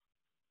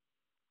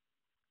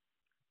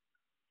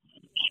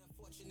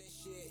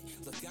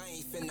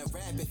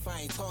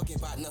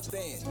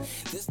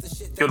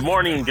Good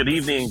morning, good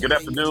evening, good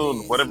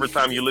afternoon, whatever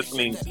time you're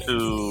listening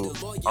to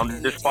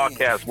on this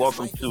podcast.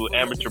 Welcome to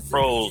Amateur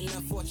Pros.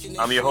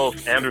 I'm your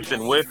host,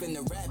 Anderson Witt.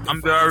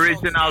 I'm the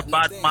original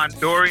Batman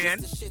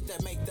Dorian.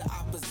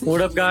 What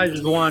up, guys?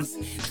 Is Juan.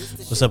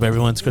 What's up,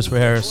 everyone? It's Christopher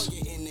Harris.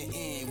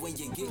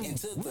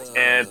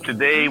 And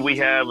today we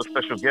have a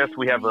special guest.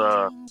 We have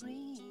a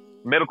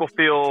medical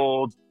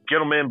field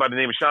gentleman by the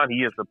name of Sean.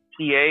 He is a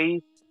PA.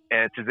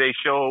 And today's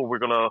show, we're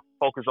going to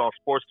focus on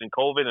sports and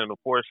COVID. And, of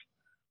course,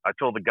 I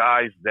told the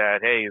guys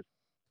that, hey,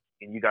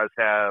 and you guys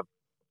have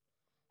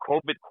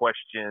COVID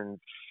questions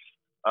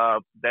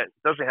that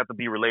doesn't have to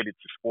be related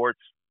to sports,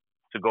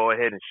 to go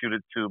ahead and shoot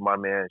it to my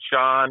man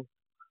Sean.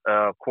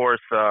 Of course,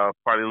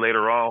 probably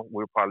later on,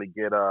 we'll probably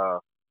get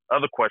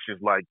other questions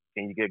like,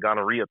 can you get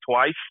gonorrhea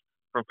twice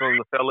from some of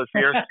the fellas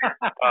here?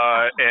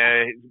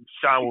 And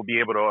Sean will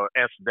be able to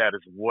answer that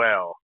as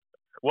well.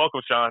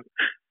 Welcome, Sean.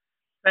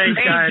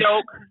 Thanks, guys.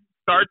 Joke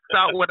starts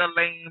out with a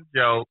lame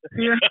joke.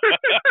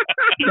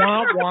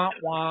 Wah, wah,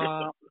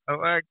 wah. A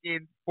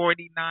fucking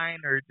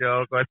 49er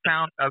joke or a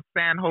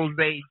San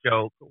Jose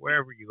joke,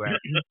 wherever you at.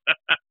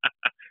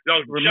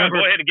 No, Sean, go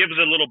ahead and give us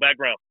a little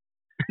background.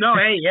 No,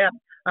 hey, yeah.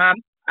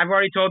 I've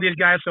already told these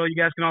guys, so you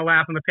guys can all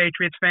laugh. I'm a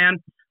Patriots fan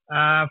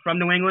from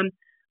New England.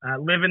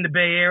 Live in the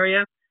Bay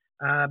Area.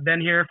 Been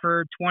here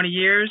for 20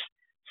 years.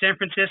 San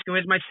Francisco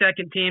is my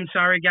second team.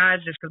 Sorry, guys,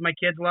 just because my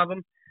kids love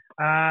them.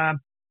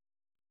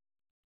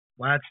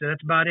 Well,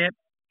 that's about it.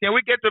 Can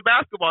we get the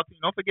basketball team?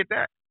 Don't forget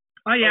that.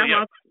 Oh, yeah.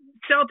 Well,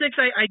 Celtics,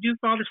 I do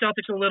follow the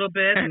Celtics a little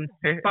bit, and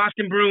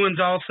Boston Bruins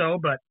also,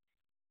 but.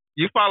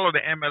 You follow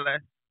the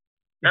MLS.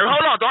 Now,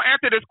 hold on. Don't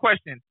answer this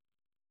question.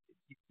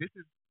 This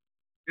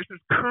is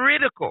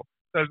critical,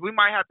 because we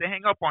might have to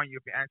hang up on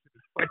you if you answer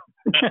this question.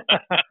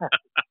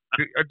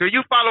 do you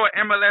follow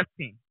an MLS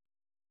team?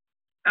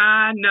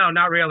 No,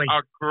 not really.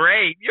 Oh,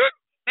 great.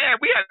 Man,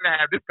 we have to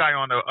have this guy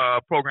on the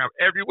program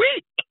every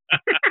week.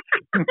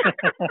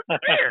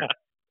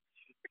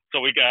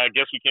 So I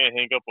guess we can't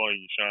hang up on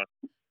you, Sean.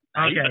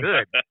 Okay.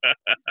 Good.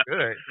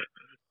 Good.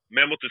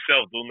 Memo to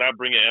self, do not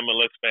bring an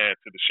MLS fan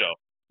to the show.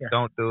 Yeah.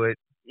 Don't do it.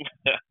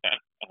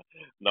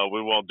 No,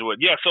 we won't do it.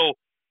 Yeah, so,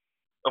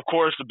 of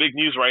course, the big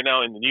news right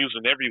now in the news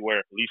and everywhere,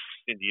 at least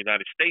in the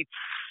United States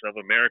of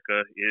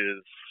America,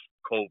 is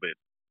COVID.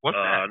 What's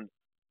that?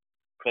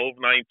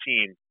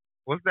 COVID-19.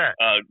 What's that?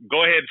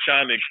 Go ahead,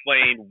 Sean, and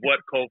explain what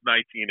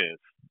COVID-19 is.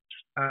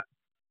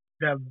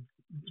 The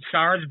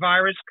SARS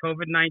virus,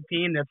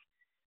 COVID-19, that's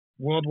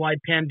worldwide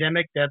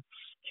pandemic that's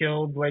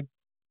killed like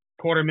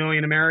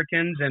 250,000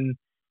 Americans and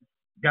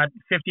got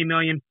 50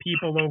 million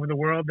people over the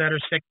world that are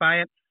sick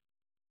by it.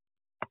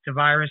 It's a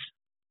virus.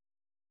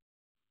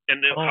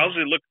 And then how does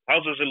it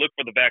look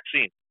for the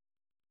vaccine?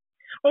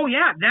 Oh,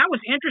 yeah, that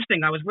was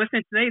interesting. I was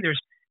listening today. There's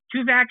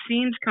 2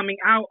 vaccines coming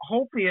out,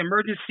 hopefully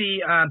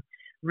emergency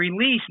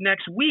release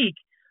next week.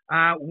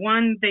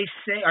 One, they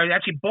say, or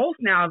actually both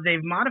now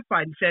they've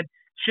modified and said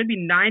should be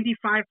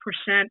 95%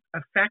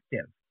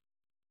 effective.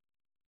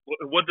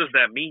 What does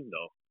that mean,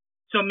 though?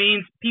 So it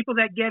means people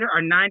that get it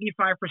are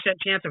 95%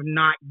 chance of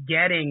not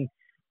getting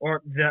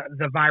or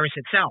the virus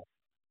itself.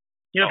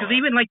 You know, because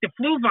even like the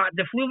flu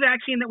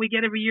vaccine that we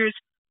get every year is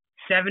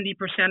 70%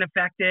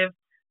 effective.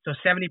 So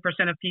 70%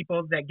 of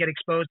people that get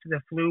exposed to the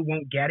flu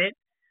won't get it.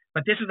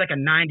 But this is like a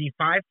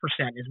 95%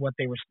 is what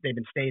they've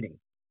been stating.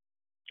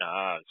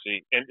 See.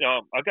 And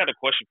I got a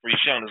question for you,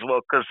 Sean, as well,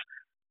 because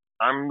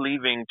I'm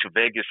leaving to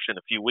Vegas in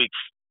a few weeks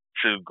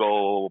to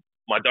go.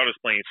 My daughter's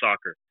playing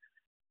soccer.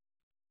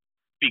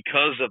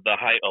 Because of the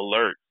high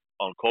alert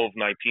on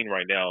COVID-19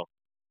 right now,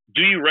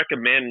 do you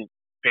recommend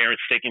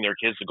parents taking their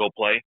kids to go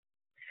play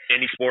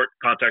any sport,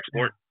 contact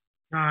sport?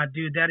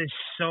 Dude, that is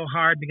so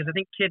hard because I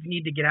think kids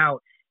need to get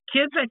out.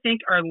 Kids, I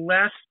think, are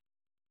less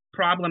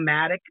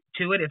problematic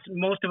to it. It's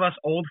most of us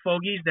old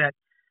fogies that,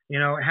 you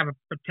know, have a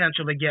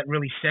potential to get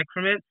really sick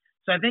from it.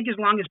 So I think as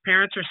long as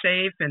parents are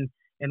safe and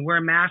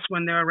wear masks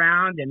when they're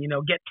around and, you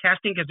know, get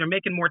testing because they're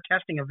making more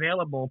testing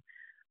available,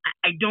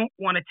 I don't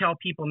want to tell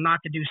people not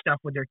to do stuff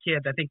with their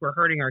kids. I think we're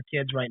hurting our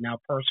kids right now,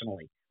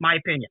 personally. My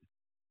opinion.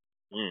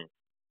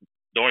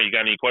 Dorian, you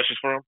got any questions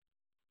for him?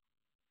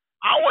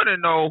 I want to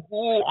know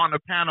who on the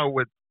panel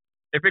would,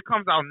 if it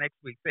comes out next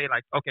week, say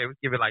like, okay, let's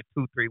give it like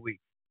 2-3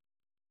 weeks.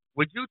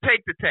 Would you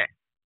take the test?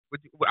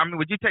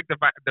 Would you take the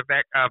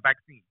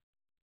vaccine?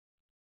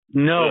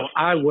 No,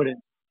 I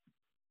wouldn't.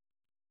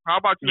 How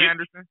about you,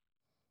 Anderson?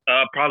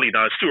 Probably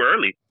not. It's too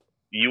early.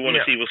 You want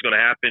to see what's going to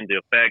happen, the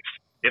effects,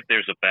 if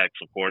there's effects,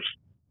 of course.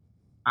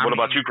 What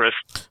about you, Chris?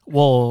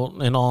 Well,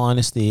 in all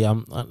honesty,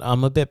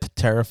 I'm a bit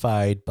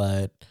terrified,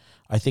 but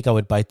I think I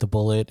would bite the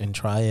bullet and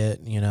try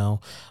it. You know,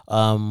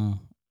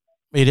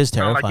 it is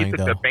terrifying. Like you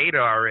took the beta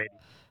already.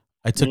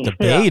 I took the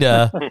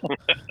beta.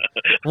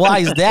 Why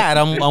is that?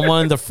 I'm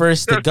one of the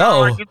first to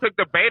go. Like you took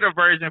the beta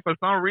version for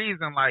some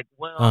reason. Like,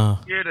 well,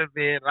 I'm scared of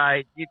it.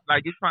 Like you're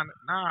trying to.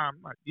 Nah,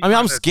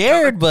 I'm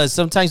scared, but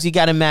sometimes you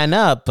got to man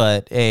up.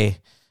 But hey,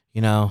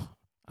 you know,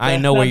 I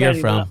know where you're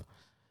from.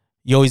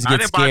 You always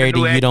get scared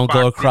and you don't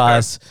go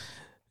across.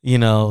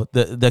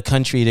 the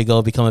country to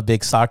go become a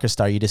big soccer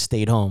star. You just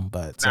stayed home,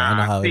 but I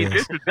know how see, it this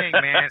is. is the thing,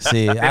 man.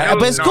 See, The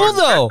but it's cool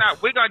though.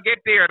 we're gonna get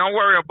there. Don't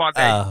worry about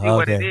that. Oh, See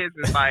what okay. it is?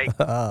 It's like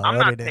I'm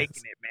What not it is.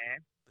 taking it, man.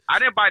 I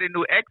didn't buy the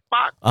new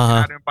Xbox. Uh-huh.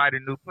 And I didn't buy the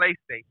new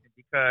PlayStation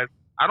because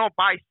I don't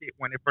buy shit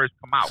when it first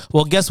come out.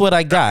 Well, guess what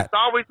I got?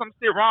 There's always some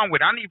shit wrong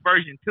with it. I need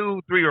version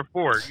 2, 3, or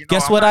 4. You know,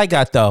 Guess what I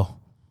got though?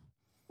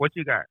 What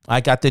you got?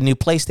 I got the new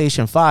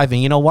PlayStation 5,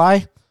 and you know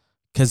why?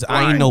 Because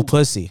I ain't no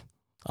pussy.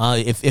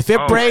 If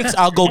it breaks,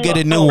 I'll go get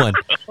a new one.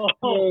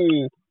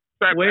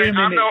 Wait a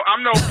minute.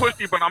 I'm no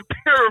pussy, but I'm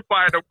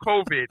terrified of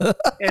COVID.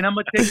 And I'm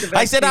gonna take the vaccine.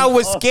 I said I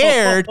was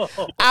scared.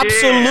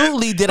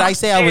 Absolutely, did I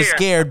say I was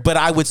scared? But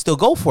I would still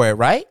go for it,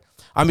 right?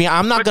 I mean,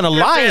 I'm not gonna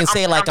lie and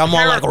say like I'm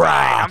all like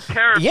rah. I'm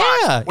terrified.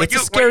 Yeah, it's a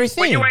scary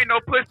thing. When you ain't no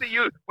pussy,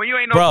 when you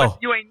ain't no Bro, pussy,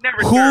 you ain't never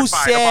who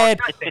terrified said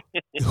about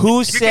nothing.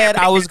 who said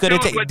I was gonna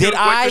choose take? what Did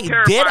you're I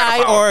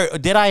terrified or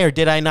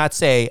did I not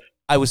say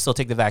I would still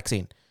take the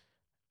vaccine?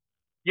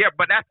 Yeah,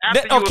 but that's after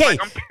you was Okay.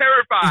 like, I'm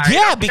terrified.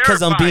 Yeah, I'm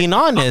because I'm terrified. being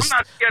honest. I'm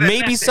not scared of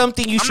Maybe nothing.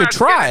 something you I'm should not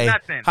scared of try.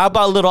 nothing. How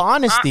about a little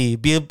honesty?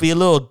 Be a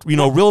little,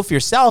 real with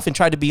yourself and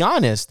try to be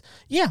honest.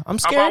 Yeah, I'm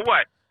scared. About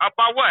what?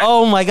 About what?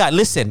 Oh my God!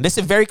 Listen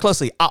very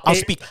closely. I'll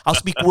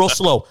speak real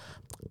slow.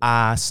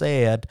 I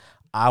said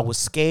I was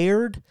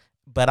scared,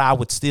 but I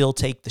would still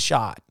take the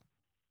shot.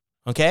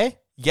 Okay,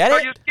 get So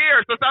it? you're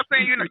scared. So stop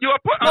saying you a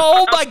pussy.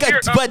 Oh my God!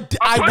 But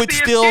I would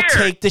still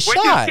take the When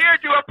shot. you're scared,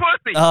 you a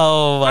pussy.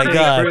 Oh my That's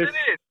God! what it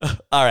is.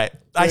 All right,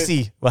 I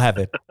see what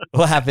happened.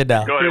 What happened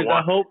now? Go ahead,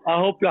 Chris,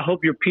 I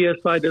hope your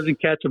PS5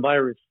 doesn't catch a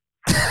virus.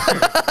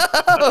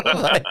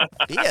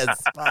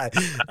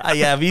 PS5.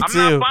 Yeah, me I'm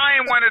too. not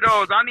buying one of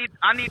those.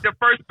 I need the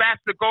first batch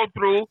to go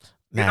through.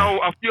 Nah.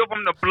 A few of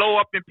them to blow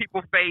up in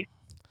people's face.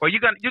 Well, you're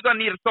gonna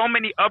need so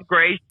many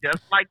upgrades,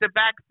 just like the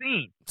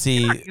vaccine. See,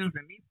 You're not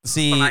using me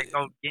for like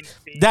no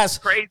anything that's-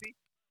 crazy.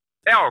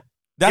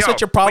 That's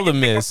what your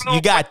problem is.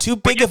 You got too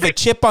big of a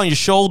chip on your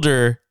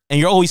shoulder and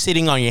you're always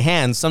sitting on your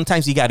hands.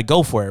 Sometimes you got to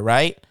go for it,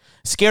 right?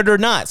 Scared or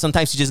not,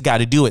 sometimes you just got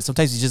to do it.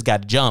 Sometimes you just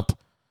got to jump.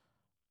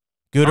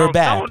 Good or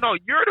bad. No,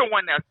 you're the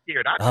one that's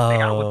scared. I didn't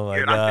say I was my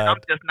scared. I said God. I'm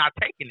just not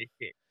taking this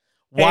shit.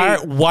 Why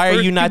are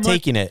first you not 2 months-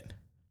 taking it?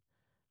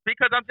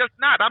 Because I'm just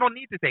not. I don't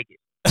need to take it.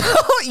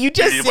 You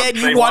just you said must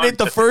you say wanted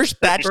why. the first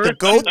batch to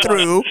go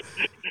through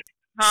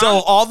Huh? so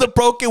all the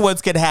broken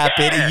ones could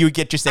happen Yeah. and you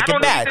get your I second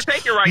don't batch. need to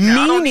take it right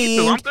now. I don't need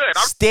to. Meaning, I'm good.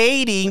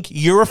 stating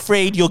you're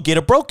afraid you'll get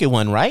a broken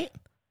one, right?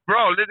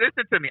 Bro,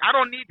 listen to me. I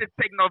don't need to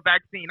take no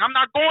vaccine. I'm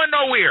not going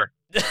nowhere.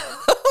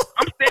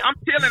 I'm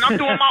chilling. I'm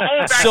doing my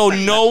own vaccine. So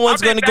no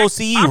one's I've been going to go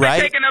see you, I've been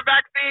right? taking a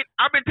vaccine.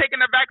 I've been taking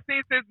a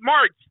vaccine since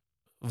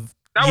March.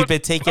 You've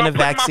been taking a putting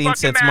my vaccine fucking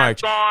since mask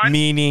March, on,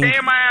 meaning.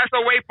 staying my ass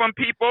away from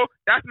people.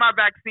 That's my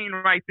vaccine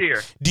right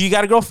there. Do you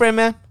got a girlfriend,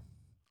 man?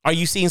 Are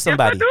you seeing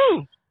somebody? Yes, I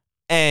do.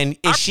 And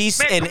is she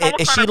Man, come on,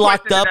 what is kind she of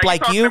locked question is up that?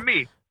 like talking you? to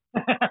me.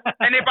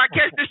 And if I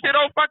catch this shit,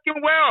 oh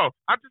fucking well.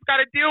 I just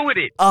gotta deal with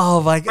it. Oh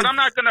my But God! I'm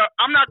not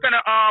gonna.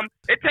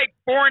 It takes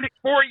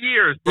 4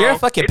 years, bro. You're a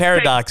fucking It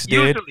paradox, takes-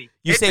 dude. usually,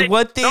 You it say takes-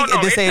 one thing no, and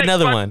then it say takes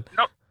another fuck- one.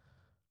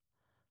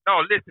 No,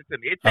 listen to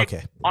me. It takes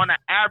Okay. on an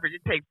average,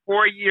 it takes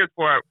 4 years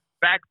for a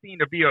vaccine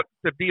to be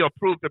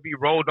approved to be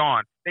rolled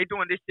on. They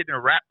doing this shit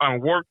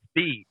on warp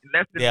speed in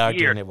less than They a are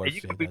year. doing it warp And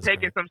you can speed, be that's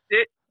taking correct. some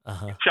shit.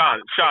 Uh-huh.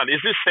 Sean, is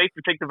this safe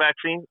to take the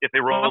vaccine if it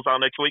rolls out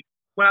next week?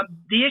 Well,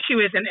 the issue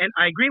is, and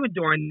I agree with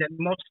Doran, that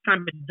most of the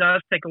time it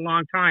does take a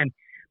long time.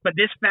 But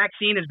this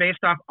vaccine is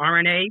based off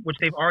RNA, which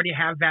they've already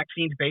have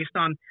vaccines based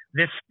on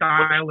this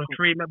style of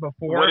treatment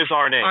before. What is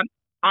RNA?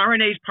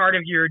 RNA is part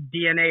of your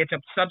DNA. It's a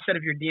subset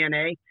of your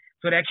DNA.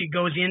 So it actually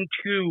goes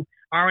into,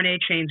 RNA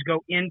chains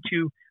go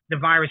into the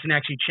virus and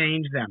actually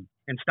change them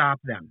and stop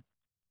them.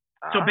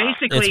 So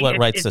basically, It's what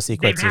writes the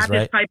sequences, they've had right?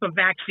 this type of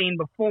vaccine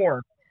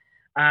before.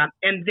 And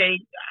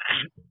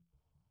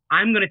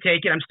I'm going to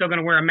take it. I'm still going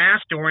to wear a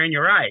mask, Dorian.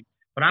 You're right.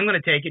 But I'm going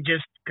to take it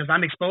just because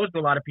I'm exposed to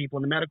a lot of people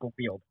in the medical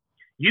field.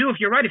 If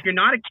you're right, if you're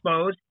not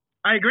exposed,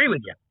 I agree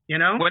with you. You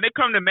know? When it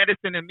comes to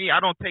medicine and me, I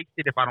don't take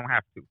shit if I don't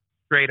have to.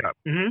 Straight up.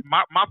 Mhm.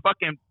 My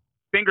fucking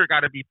finger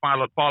got to be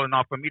falling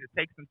off for me to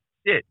take some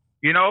shit.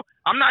 You know?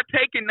 I'm not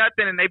taking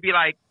nothing and they be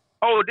like,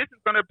 oh, this is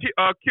going to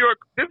cure.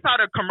 This is how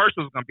the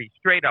commercial is going to be.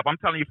 Straight up. I'm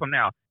telling you from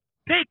now.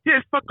 Take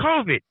this for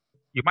COVID.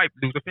 You might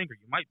lose a finger.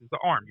 You might lose an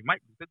arm. You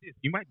might lose a this.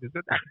 You might lose a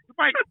that.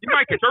 You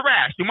might get a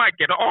rash. You might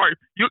get an arm.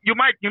 You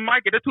might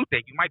get a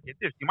toothache. You might get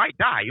this. You might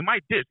die. You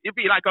might this. It'd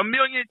be like a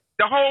million.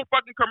 The whole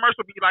fucking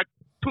commercial be like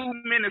 2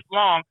 minutes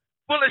long,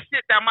 full of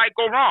shit that might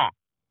go wrong.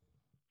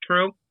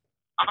 True.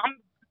 I'm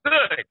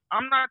good.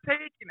 I'm not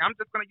taking it. I'm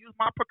just gonna use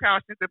my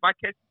precautions. If I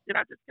catch shit,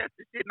 I just catch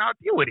the shit and I'll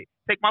deal with it.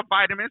 Take my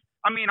vitamins.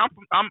 I mean, I'm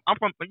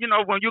from when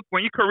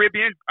you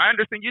Caribbean, I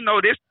understand you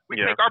know this. We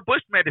Yeah. take our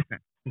bush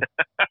medicine.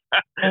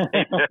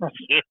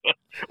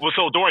 Well,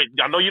 so Dorian,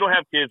 I know you don't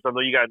have kids. I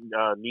know you got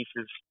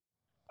nieces.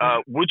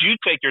 Would you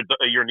take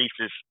your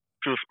nieces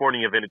to a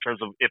sporting event in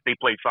terms of if they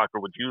play soccer?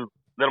 Would you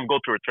let them go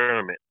to a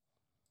tournament?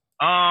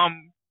 I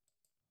mean,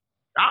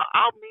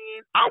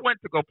 I went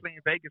to go play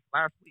in Vegas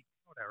last week.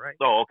 You know that, right?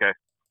 Oh, okay.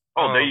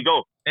 Oh, there you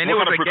go. And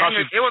What it was kind of a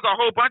gang. precautions- It was a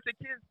whole bunch of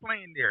kids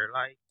playing there.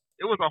 Like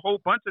it was a whole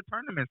bunch of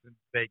tournaments in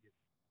Vegas.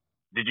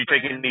 Did you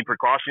take any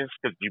precautions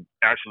because you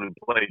actually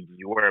played? Did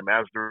you wear a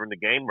mask during the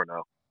game or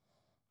no?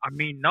 I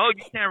mean, no,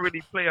 you can't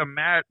really play a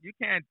mask. You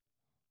can't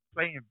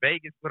play in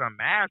Vegas with a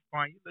mask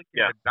on. You looking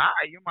to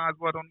die. You might as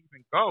well don't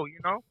even go. You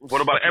know.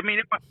 What about? But, I mean,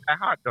 it wasn't that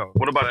hot though.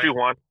 What about you,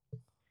 Juan?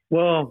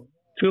 Well,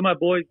 two of my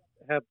boys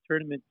have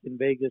tournaments in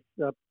Vegas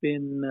up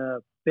in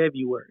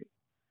February.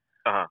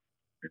 Uh-huh.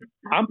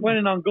 I'm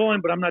planning on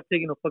going, but I'm not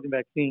taking no fucking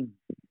vaccine.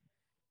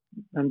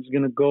 I'm just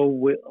gonna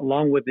go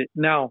along with it.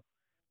 Now,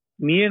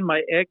 me and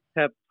my ex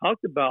have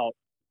talked about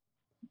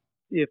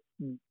if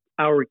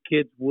our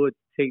kids would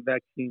take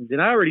vaccines,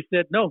 and I already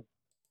said no.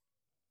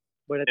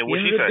 But at the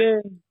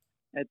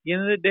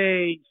end of the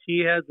day,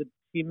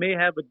 she may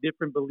have a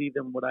different belief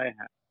than what I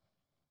have.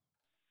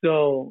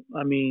 So,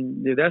 I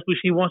mean, if that's what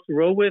she wants to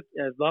roll with,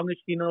 as long as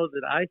she knows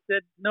that I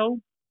said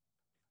no,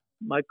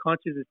 my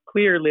conscience is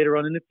clear later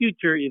on in the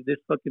future if this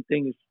fucking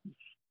thing is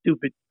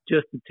stupid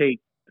just to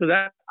take. Because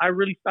I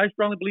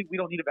strongly believe we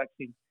don't need a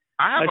vaccine.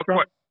 I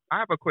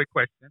have a quick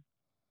question.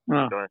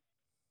 When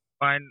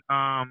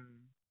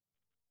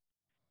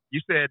you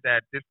said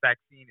that this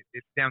vaccine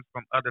it stems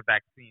from other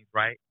vaccines,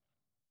 right?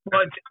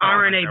 Well, it's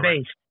RNA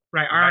based,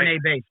 right? RNA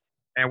based.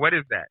 And what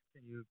is that?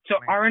 Can you so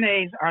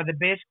RNAs are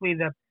basically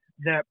the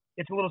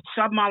it's a little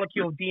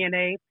submolecule of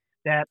DNA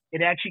that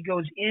it actually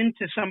goes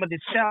into some of the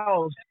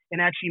cells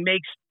and actually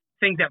makes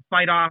things that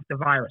fight off the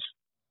virus.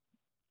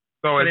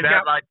 So is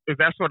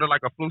that sort of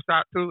like a flu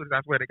shot too? Is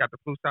that where they got the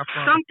flu shot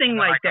from? Something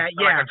like that,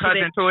 yeah. Like a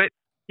cousin to it?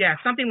 Yeah,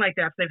 something like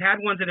that. So they've had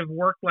ones that have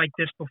worked like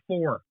this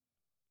before.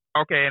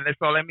 Okay, and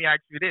so let me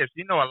ask you this.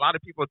 You know, a lot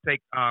of people get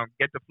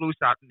the flu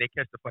shot and they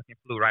catch the fucking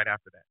flu right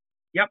after that.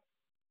 Yep.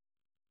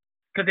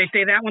 Because they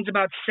say that one's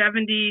about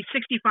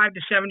 65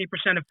 to 70%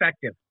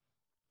 effective.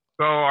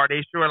 So are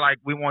they sure, like,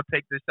 we won't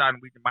take this shot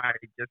and we might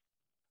just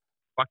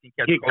fucking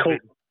catch COVID?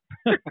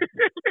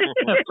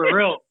 For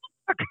real.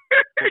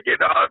 You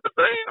know what I'm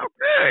saying?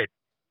 Okay.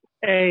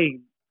 Hey,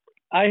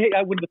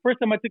 when the first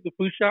time I took the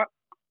flu shot,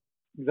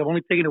 because I've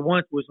only taken it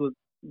once, which was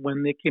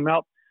when they came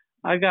out,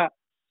 I got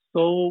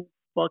so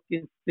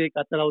fucking sick,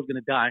 I thought I was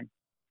going to die.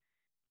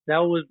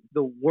 That was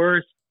the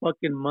worst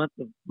fucking month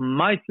of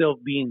myself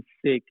being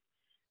sick.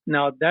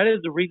 Now, that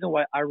is the reason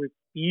why I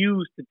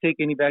refuse to take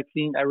any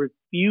vaccine. I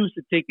refuse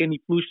to take any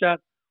flu shot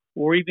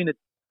or even a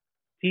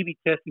TB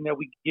testing that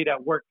we get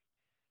at work.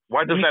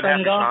 Why does that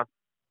happen, Sean?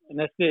 And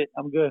that's it.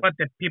 I'm good. But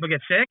the people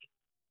get sick?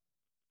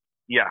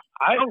 Yeah.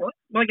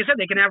 Like I said,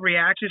 they can have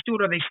reactions to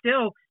it, or they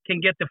still can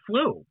get the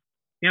flu.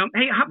 You know,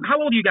 hey,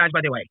 how old are you guys, by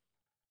the way?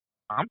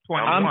 I'm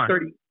 21. I'm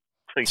 30.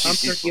 I'm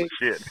 38.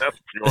 Shit, that's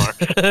what you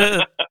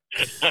are.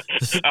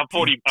 I'm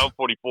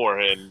 44,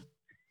 and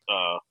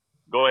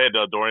go ahead,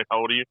 Dorian. How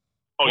old are you?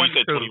 Oh, 22,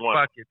 you said 21.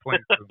 Fuck it,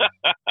 22.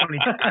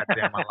 22.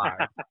 Goddamn, my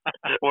life.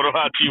 What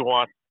about you,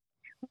 Juan?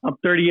 I'm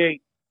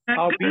 38.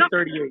 I'll be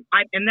 38.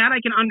 And that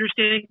I can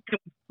understand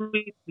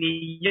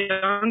completely.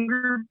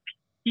 Younger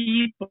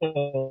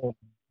people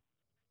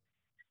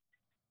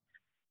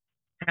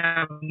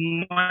have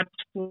much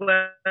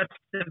less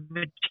of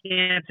a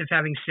chance of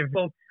having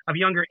severe of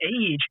younger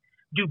age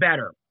do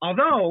better.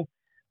 Although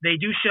they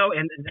do show,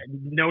 and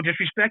no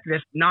disrespect to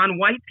this,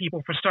 non-white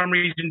people for some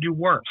reason do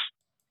worse.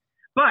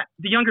 But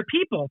the younger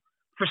people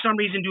for some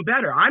reason do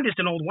better. I'm just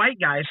an old white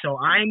guy, so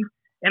I'm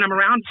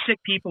around sick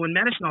people in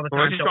medicine all the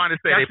time. So trying to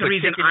say? That's the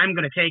reason I'm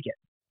going to take it.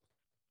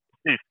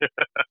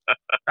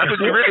 That's what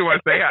you really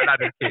want to say. I'm not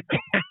just kidding.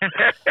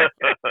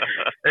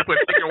 They put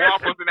chicken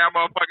waffles in that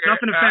motherfucker.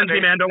 Nothing offends me,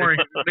 man. Don't worry.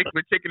 They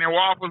put chicken and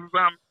waffles or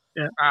something.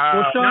 Yeah.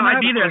 Well, Sean, I'd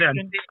be there then.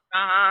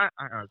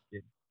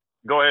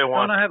 Go ahead,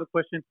 Juan. Sean, I have a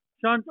question.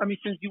 Sean, I mean,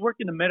 since you work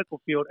in the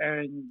medical field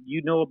and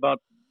you know about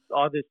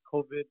all this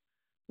COVID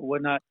and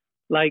whatnot,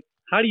 like,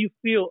 how do you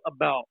feel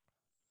about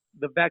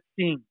the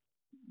vaccine?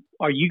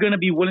 Are you going to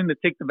be willing to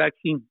take the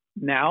vaccine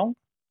now?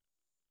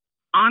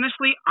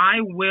 Honestly, I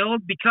will,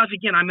 because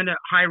again, I'm in a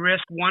high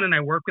risk one, and I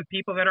work with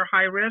people that are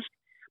high risk.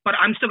 But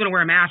I'm still going to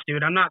wear a mask,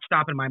 dude. I'm not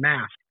stopping my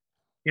mask.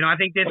 You know, I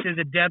think this is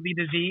a deadly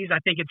disease. I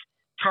think it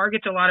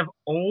targets a lot of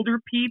older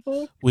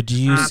people. Would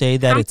you say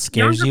that it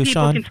scares you,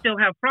 Sean? Younger people can still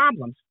have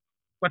problems.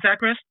 What's that,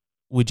 Chris?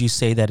 Would you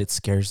say that it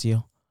scares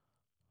you?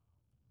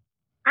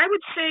 I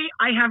would say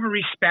I have a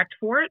respect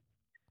for it.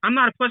 I'm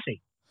not a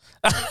pussy.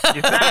 Exactly.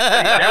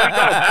 There we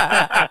go.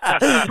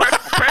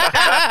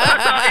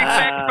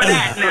 For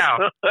that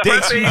now.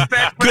 Thanks.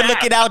 Good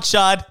looking out,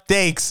 Sean.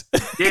 Thanks.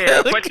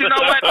 Yeah, but you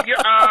know what?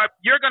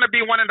 You're going to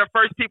be one of the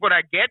first people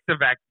that get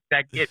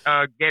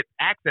get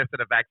access to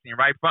the vaccine,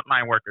 right?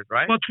 Frontline workers,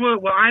 right? Well, true.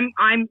 Well,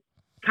 I'm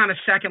kind of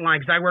second line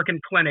because I work in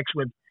clinics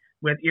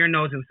with ear,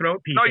 nose, and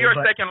throat people. No, you're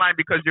second line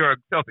because you're a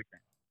Celtic fan.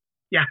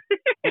 Yeah.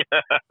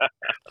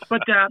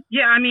 But,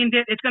 yeah, I mean,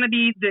 it's going to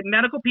be the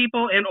medical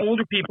people and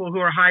older people who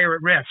are higher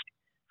at risk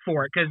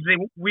for it because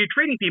we're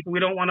treating people. We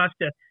don't want us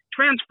to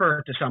transfer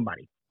it to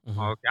somebody. Mm-hmm.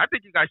 Okay. I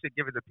think you guys should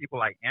give it to people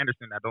like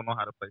Anderson that don't know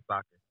how to play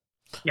soccer.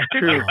 Yeah.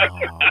 True.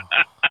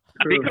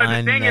 Because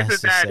the thing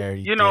is that,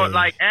 you know,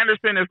 like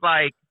Anderson is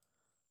like,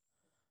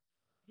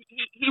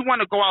 he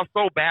want to go out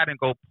so bad and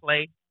go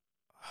play,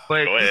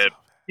 but Go ahead.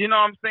 you know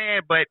what I'm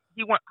saying. But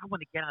I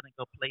want to get out and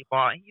go play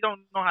ball, and he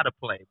don't know how to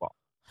play ball,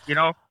 you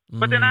know.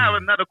 But then I have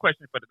another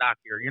question for the doc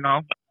here, you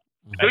know.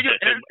 Is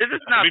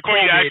this not before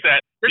you ask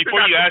that?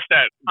 Before you ask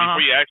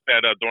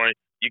that, Dorian,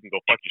 you can go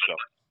fuck yourself.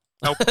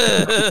 Nope.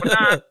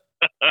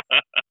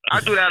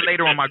 I'll do that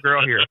later on my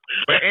girl here.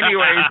 But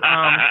anyways,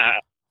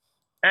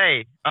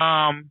 hey,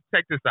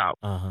 check this out.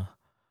 I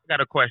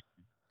got a question.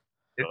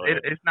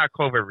 It's not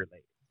COVID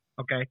related.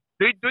 Okay.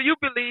 Do you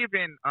believe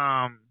in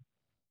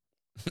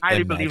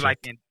highly believe like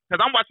in,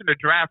 because I'm watching the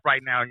draft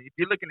right now. If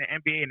you look in the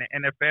NBA and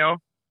the NFL,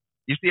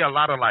 you see a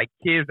lot of like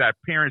kids that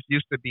parents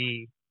used to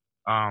be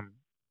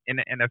in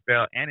the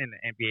NFL and in the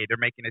NBA. They're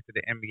making it to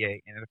the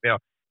NBA and NFL.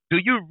 Do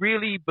you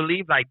really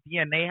believe like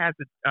DNA has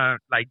to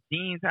like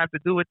genes have to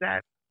do with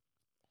that?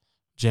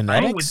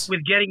 Genetics?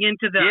 With getting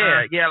into the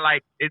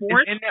like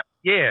sports?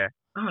 Yeah.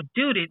 Oh,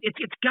 dude,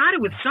 it's got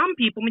it with some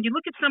people. I mean, you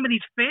look at some of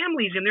these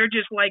families and they're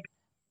just like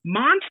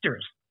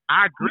monsters.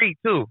 I agree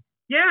too.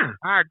 Yeah,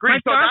 I agree.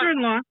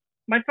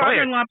 My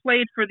father-in-law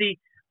played for the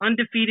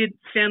undefeated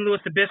San Luis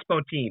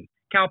Obispo team,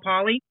 Cal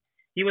Poly.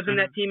 He was in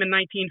that team in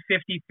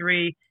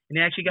 1953, and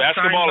he actually got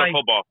basketball signed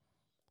or football?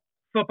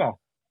 Football.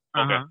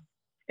 Okay.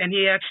 And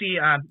he actually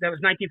that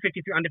was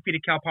 1953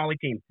 undefeated Cal Poly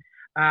team,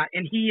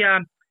 and he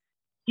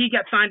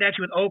got signed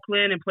actually with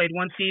Oakland and played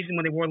one season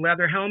when they wore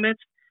leather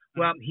helmets.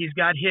 Well, he's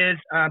got his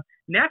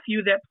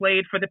nephew that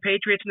played for the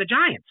Patriots and the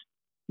Giants.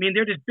 I mean,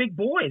 they're just big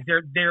boys.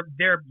 They're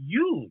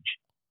huge.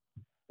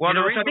 Well,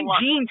 so I think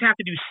genes have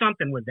to do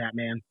something with that,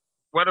 man.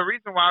 Well, the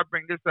reason why I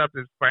bring this up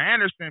is for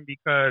Anderson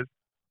because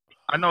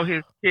I know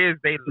his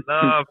kids. He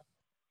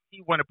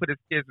want to put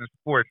his kids in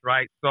sports,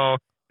 right? So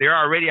they're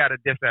already at a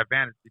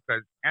disadvantage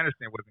because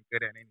Anderson wasn't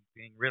good at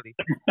anything really.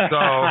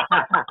 So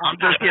I'm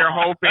just here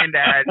hoping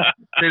that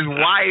his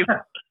wife.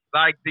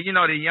 Like, you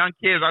know, the young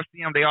kids, I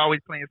see them, they always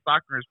playing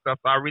soccer and stuff.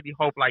 So I really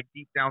hope, like,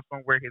 deep down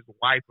somewhere, his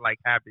wife,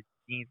 like, have the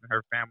genes in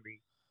her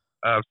family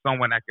of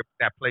someone that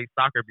played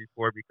soccer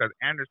before. Because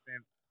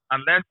Anderson,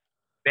 unless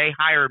they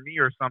hire me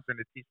or something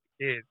to teach the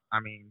kids, I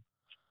mean,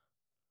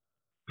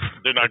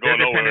 they're not going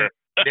nowhere.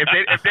 If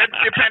they're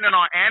depending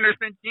on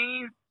Anderson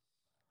genes,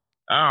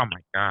 oh,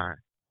 my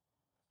God.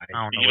 I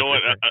don't know. You know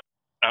what?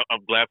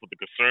 I'm glad for the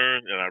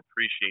concern, and I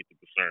appreciate the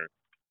concern.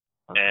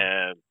 Okay.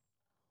 And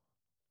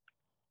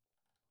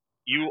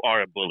you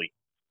are a bully.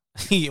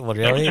 Well,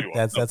 really?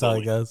 That's how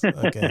it goes?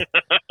 Okay.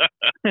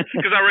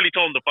 Because I really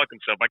told him to fuck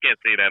himself. I can't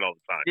say that all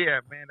the time.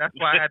 Yeah, man. That's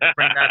why I had to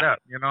bring that up.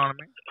 You know what I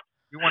mean?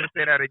 You want to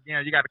say that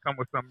again, you got to come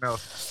with something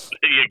else.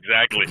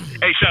 Exactly.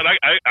 Hey, Sean,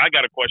 I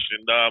got a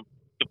question.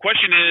 The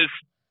question is,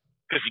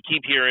 because you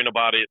keep hearing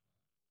about it,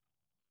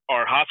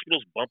 are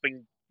hospitals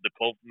bumping the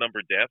COVID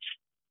number deaths?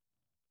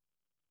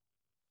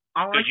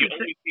 Because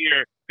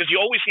you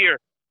always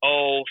hear,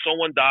 oh,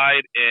 someone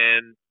died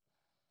and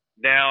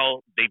now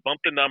they bump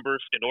the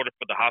numbers in order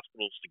for the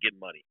hospitals to get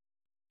money.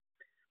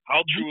 How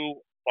true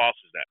or false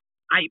is that?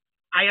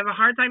 I have a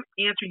hard time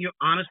answering you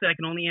honestly. I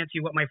can only answer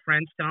you what my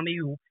friends tell me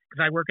because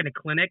I work in a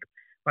clinic.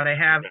 But I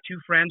have two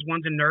friends.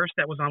 One's a nurse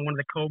that was on one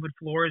of the COVID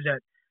floors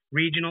at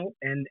Regional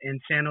in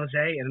San Jose,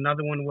 and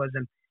another one was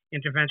an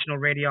interventional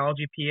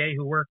radiology PA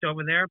who worked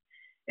over there.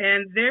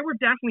 And they were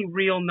definitely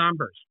real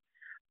numbers.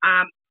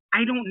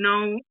 I don't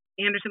know,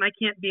 Anderson. I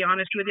can't be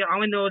honest with you.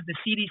 All I know is the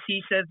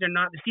CDC says they're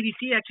not. The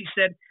CDC actually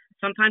said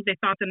sometimes they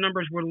thought the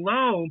numbers were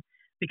low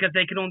because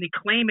they could only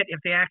claim it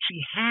if they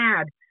actually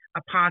had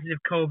a positive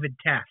COVID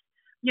test.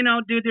 You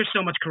know, dude, there's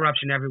so much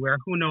corruption everywhere.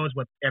 Who knows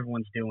what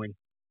everyone's doing?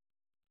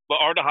 But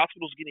are the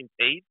hospitals getting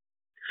paid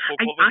for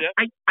COVID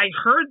deaths? I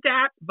heard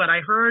that, but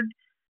I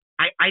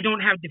don't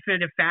have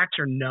definitive facts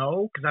or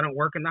no because I don't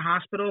work in the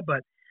hospital,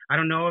 but I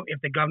don't know if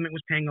the government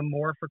was paying them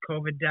more for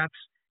COVID deaths,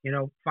 you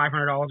know, $500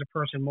 a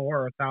person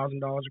more or $1,000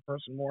 a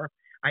person more.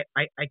 I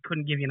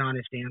couldn't give you an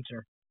honest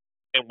answer.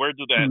 And where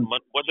does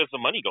the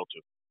money go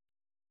to?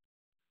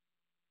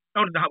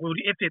 Oh,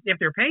 if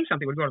they're paying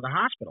something, it would go to the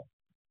hospital.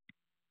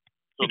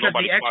 So because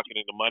nobody's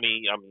pocketing the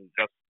money. I mean,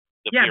 that's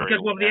the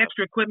because the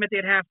extra equipment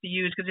they'd have to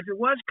use. Because if it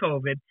was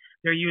COVID,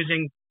 they're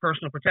using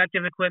personal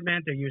protective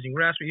equipment, they're using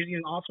rests, they're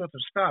using all sorts of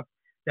stuff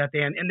that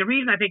they. And the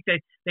reason I think they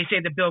say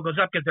the bill goes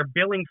up because they're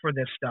billing for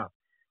this stuff.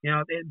 You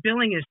know,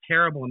 billing is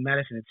terrible in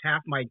medicine. It's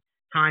half my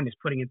time is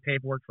putting in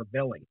paperwork for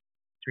billing.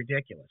 It's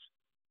ridiculous.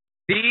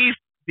 These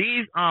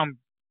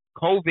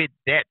COVID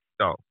deaths,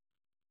 though.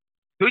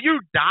 Do you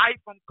die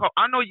from COVID?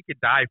 I know you could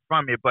die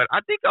from it, but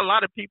I think a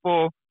lot of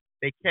people,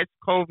 they catch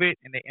COVID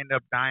and they end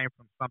up dying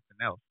from something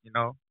else, you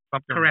know,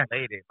 something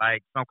related,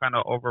 like some kind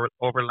of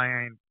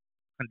overlying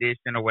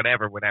condition or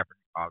whatever they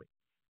call it.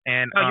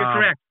 And you're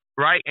correct.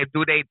 Right? And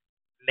do they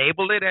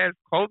label it as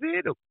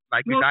COVID?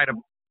 Like you died of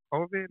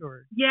COVID,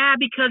 or? Yeah,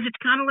 because it's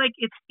kind of like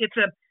it's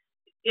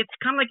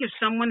kind of like if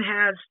someone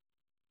has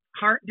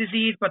heart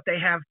disease, but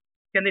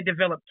then they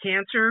develop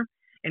cancer.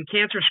 And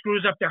cancer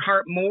screws up their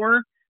heart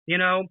more, you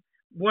know,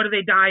 what do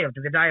they die of?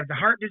 Do they die of the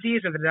heart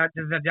disease or do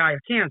they die of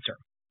cancer?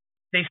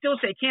 They still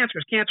say cancer,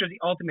 because cancer is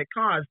the ultimate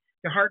cause.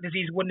 The heart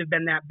disease wouldn't have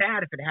been that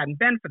bad if it hadn't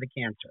been for the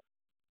cancer.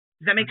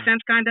 Does that make sense,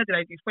 kinda? Did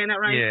I explain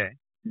that right? Yeah.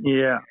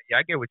 Yeah. Yeah,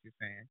 I get what you're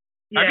saying.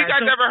 Yeah, Have you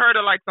guys so- ever heard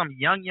of like some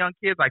young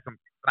kids, like some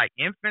like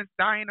infants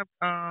dying of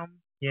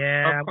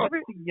Yeah, of what's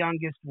COVID? the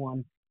youngest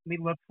one? Let me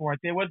look for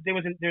it.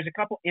 There's a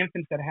couple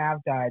infants that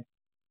have died,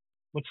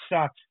 which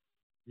sucks.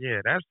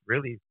 Yeah, that's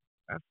really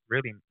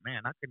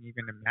man, I couldn't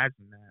even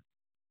imagine that.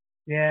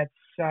 Yeah, it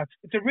sucks.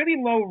 It's a really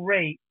low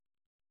rate.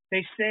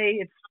 They say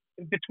it's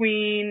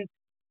between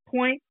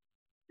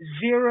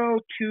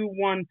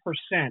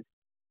 0.021%.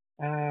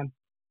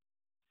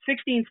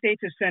 16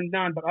 states have said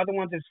none, but other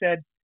ones have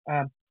said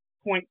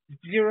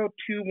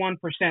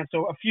 0.021%.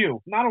 So a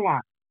few, not a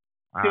lot.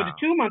 Wow. There was a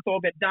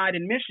 2-month-old that died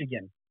in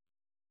Michigan.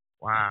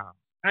 Wow.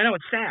 I know,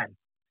 it's sad.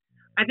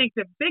 I think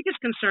the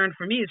biggest concern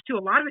for me is, too,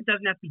 a lot of it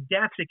doesn't have to be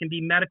deaths. It can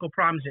be medical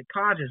problems it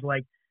causes,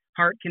 like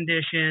heart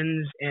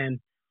conditions and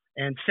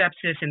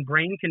sepsis and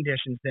brain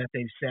conditions that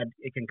they've said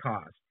it can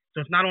cause.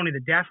 So it's not only the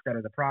deaths that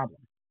are the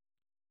problem.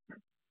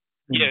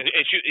 Yeah,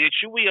 and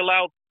should we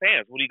allow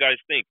fans? What do you guys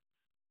think?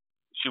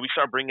 Should we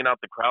start bringing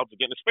out the crowds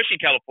again, especially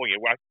California,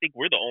 where I think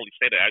we're the only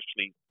state that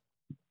actually,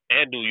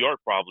 and New York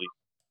probably,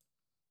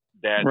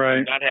 that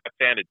do not have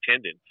fan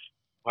attendance.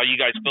 How you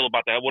guys feel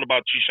about that? What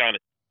about you, Sean?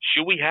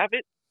 Should we have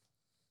it?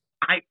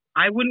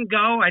 I wouldn't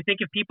go. I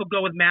think if people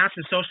go with masks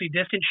and socially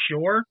distanced,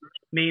 sure.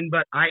 I mean,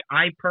 but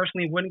I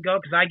personally wouldn't go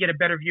because I get a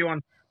better view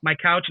on my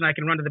couch and I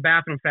can run to the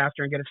bathroom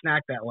faster and get a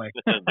snack that way.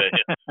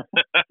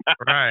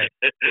 Right.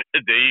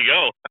 There you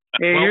go.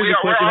 Hey, Well, here's a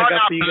we're question I all got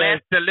not for you guys.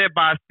 blessed to live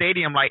by a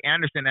stadium like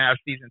Anderson and have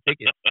season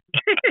tickets.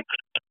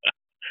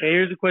 Hey,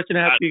 here's a question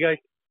I have for you guys.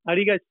 How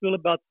do you guys feel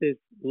about this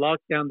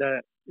lockdown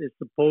that is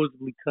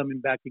supposedly coming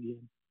back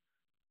again?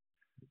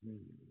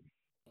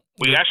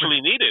 We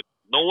actually need it.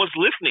 No one's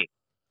listening.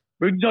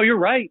 No, you're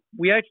right.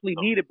 We actually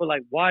need it, but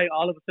like, why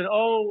all of a sudden?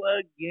 Oh,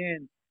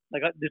 again! Like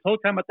this whole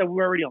time, I thought we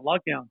were already on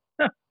lockdown.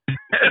 You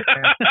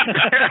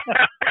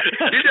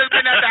just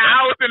been at the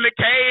house in the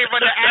cave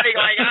in the attic,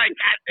 like,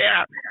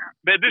 goddamn.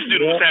 Man, this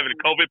dude was having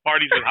COVID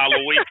parties at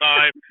Halloween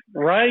time.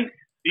 Right?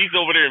 He's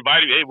over there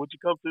inviting me. Hey, would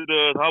you come to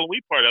the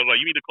Halloween party? I was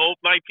like, you mean the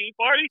COVID-19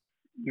 party?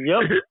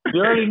 Yep.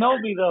 You already know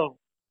me though.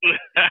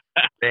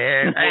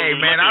 Man, hey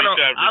man, I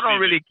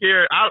don't really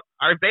care.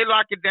 If they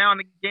lock it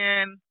down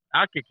again,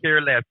 I could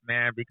care less,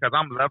 man, because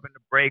I'm loving the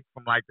break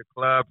from like the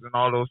clubs and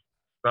all those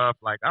stuff.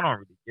 Like I don't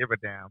really give a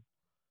damn.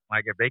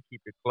 Like if they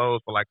keep it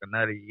closed for like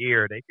another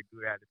year, they could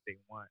do that if they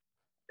want.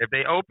 If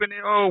they open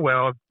it, oh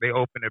well, they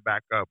open it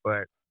back up.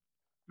 But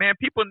man,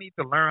 people need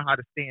to learn how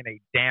to stay in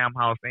a damn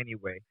house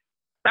anyway.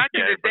 Back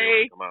in the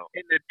day,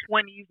 in the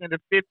 20s and the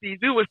 50s,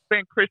 we would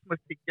spend Christmas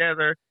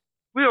together.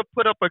 We would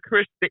put up a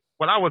Christmas.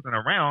 Well, I wasn't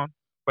around,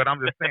 but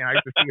I'm just saying I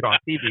used to see it on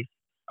TV.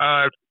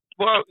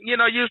 Well, you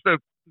know, used to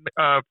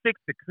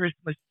fix the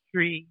Christmas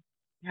tree,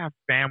 have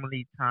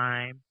family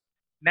time.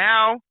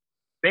 Now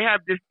they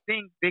have this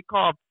thing they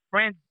call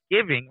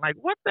Friendsgiving. Like,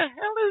 what the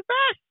hell is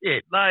that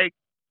shit? Like,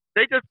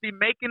 they just be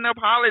making up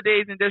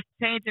holidays and just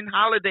changing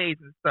holidays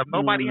and stuff.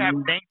 Nobody have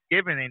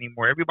Thanksgiving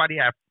anymore. Everybody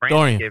have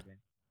Friendsgiving.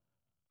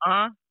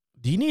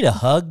 Do you need a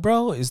hug,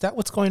 bro? Is that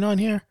what's going on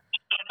here?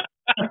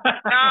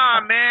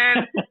 Nah,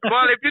 man.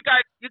 Well, if you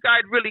guys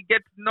really get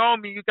to know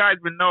me, you guys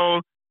would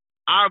know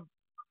I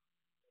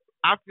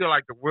feel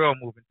like the world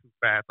moving too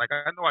fast. Like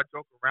I know I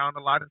joke around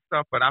a lot and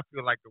stuff, but I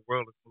feel like the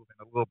world is moving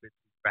a little bit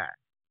too fast.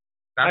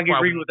 I can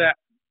agree with that.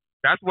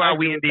 That's why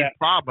we in these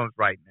problems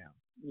right now.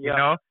 Yep. You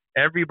know,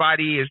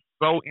 everybody is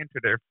so into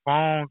their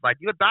phones. Like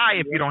you'll die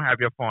if you don't have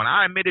your phone.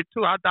 I admit it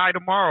too. I'll die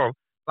tomorrow.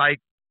 Like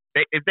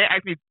if they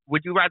ask me,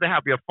 would you rather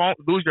have your phone,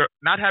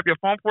 not have your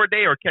phone for a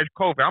day or catch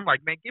COVID? I'm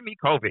like, man, give me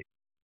COVID.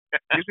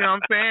 You see what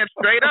I'm saying?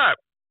 Straight up.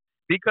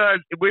 Because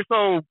we're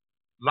so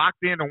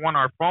locked in to want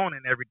our phone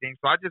and everything.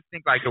 So I just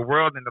think like the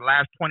world in the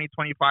last 20,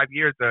 25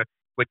 years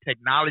with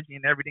technology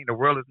and everything, the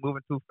world is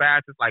moving too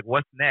fast. It's like,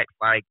 what's next?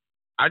 Like,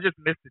 I just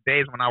miss the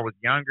days when I was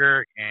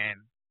younger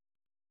and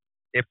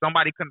if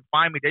somebody couldn't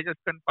find me, they just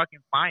couldn't fucking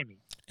find me.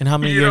 And how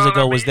many years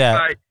ago was that?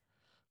 Like,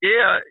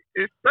 yeah,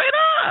 it's straight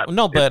up.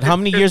 No, but how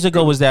many years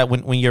ago was that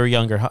when you were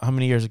younger? How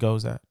many years ago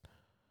was that?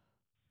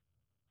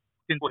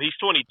 Well, he's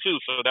 22,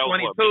 so that was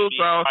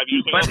 22, what, 5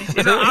 years ago. But,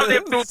 you know, I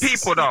lived through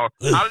people, though.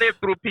 I lived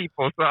through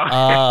people, so.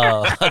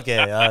 Oh, okay.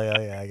 Oh,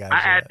 yeah, I got you.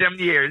 I had them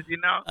years, you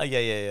know?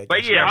 Yeah.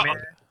 But yeah,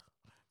 man.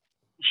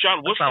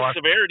 Sean, what's the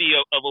severity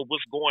of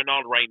what's going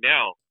on right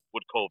now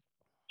with COVID?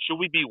 Should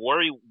we be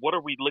worried? What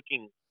are we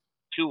looking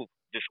to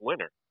this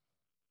winter?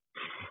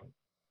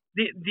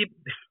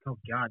 Oh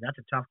God, that's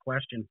a tough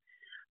question.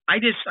 I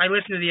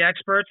listen to the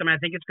experts. I mean, I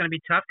think it's going to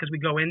be tough because we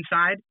go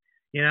inside,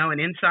 you know,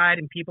 and inside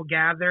and people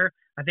gather.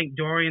 I think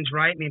Dorian's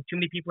right. I mean, too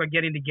many people are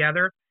getting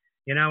together,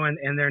 you know, and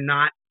they're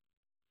not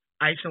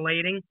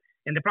isolating.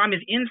 And the problem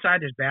is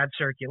inside there's bad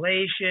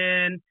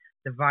circulation.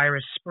 The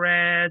virus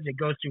spreads. It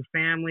goes through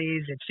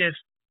families. It's just,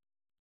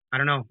 I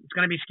don't know. It's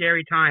going to be a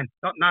scary time.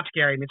 Oh, not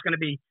scary. I mean, it's going to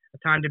be a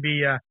time to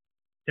be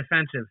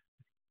defensive.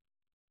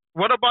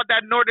 What about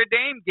that Notre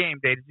Dame game,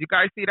 Dave? Did you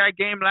guys see that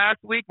game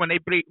last week when they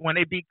beat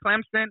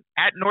Clemson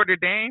at Notre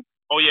Dame?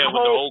 Oh, yeah, with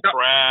the whole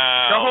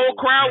crowd. The whole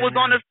crowd was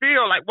on the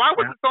field. Like, why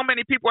was there so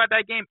many people at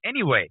that game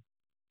anyway?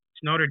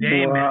 Notre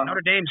Dame, Wow. man.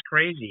 Notre Dame's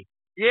crazy.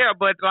 Yeah,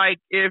 but like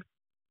if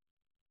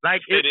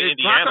like State if, of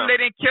if how come Indiana. they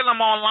didn't kill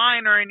him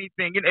online or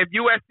anything? You know, if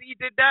USC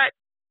did that,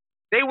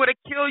 they would have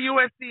killed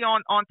USC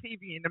on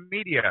TV in the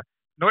media.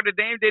 Notre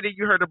Dame did it.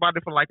 You heard about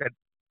it for like a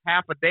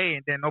half a day,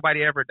 and then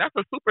nobody ever. That's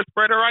a super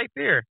spreader right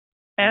there.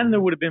 And there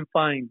would have been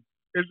fined.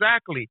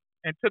 Exactly,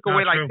 and took Not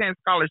away like true. 10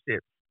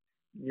 scholarships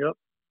Yep.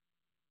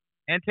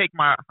 and take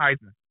my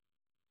Heisman.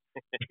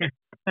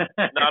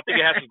 No, I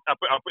think it has.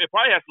 It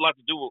probably has a lot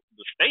to do with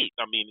the state.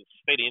 I mean, it's the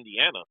state of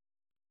Indiana.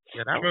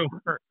 Yeah, that True.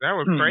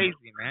 was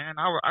crazy, man.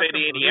 I State of couldn't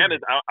believe Indiana,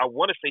 it. I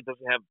want to say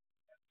doesn't have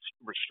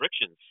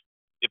restrictions.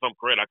 If I'm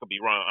correct, I could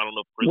be wrong. I don't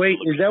know. If Chris Wait,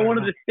 will look is that it one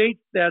up. of the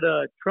states that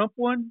Trump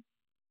won?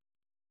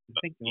 I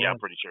think it Yeah, was. I'm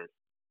pretty sure.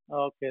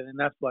 Oh, okay, then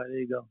that's why. There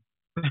you go.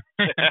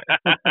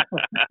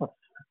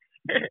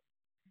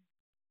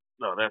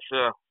 No, that's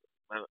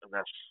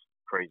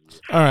crazy.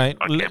 All right.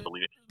 I can't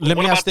believe it. Let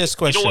me What ask about- this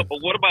question. You know what? But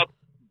what about?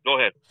 Go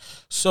ahead.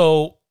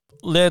 So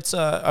let's.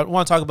 I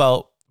want to talk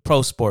about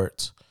pro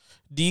sports.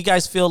 Do you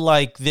guys feel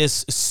like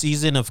this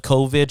season of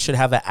COVID should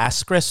have an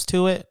asterisk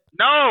to it?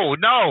 No.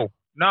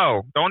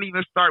 Don't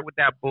even start with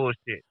that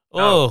bullshit.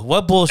 No. Oh,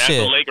 what As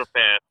bullshit! a Laker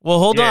fan, Well,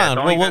 hold Yeah, on.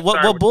 don't What, even what,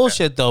 start what with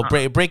bullshit that.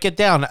 though? Break it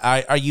down.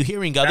 Are you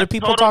hearing other That's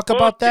people total talk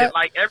about bullshit. that?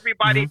 Like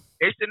everybody,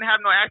 it shouldn't have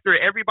no asterisk.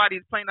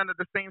 Everybody's playing under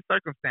the same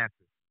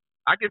circumstances.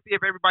 I can see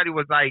if everybody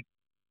was like,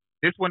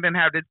 this one didn't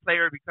have this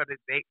player because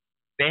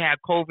they had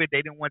COVID.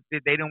 They didn't want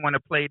to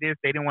play this.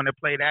 They didn't want to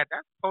play that.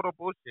 That's total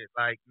bullshit.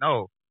 Like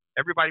no,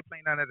 everybody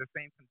playing under the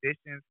same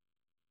conditions.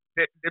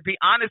 To be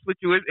honest with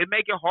you, it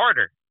make it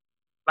harder.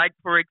 Like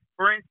for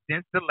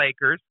instance, the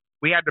Lakers,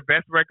 we had the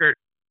best record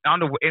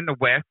in the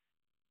West.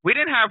 We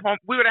didn't have home.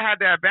 We would have had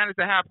the advantage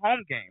to have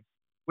home games.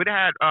 We'd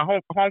have had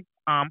home court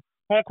home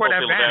field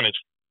advantage.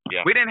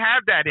 Yeah. We didn't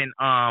have that in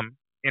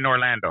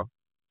Orlando,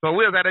 so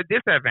we was at a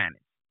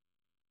disadvantage.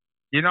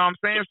 You know what I'm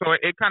saying? So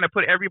it kind of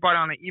put everybody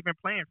on an even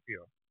playing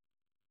field.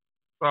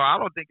 So I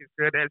don't think it's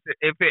good.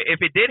 If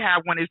it did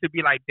have one, it should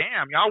be like,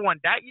 damn, y'all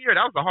won that year.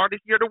 That was the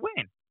hardest year to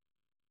win,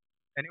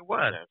 and it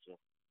was. Yeah, so.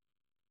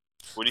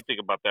 What do you think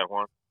about that,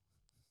 Juan?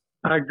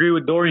 I agree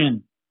with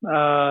Dorian.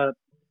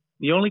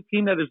 The only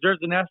team that deserves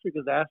an asterisk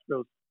is the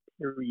Astros.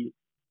 Period.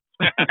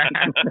 Bing,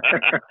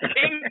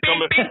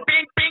 bing, bing,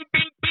 bing, bing,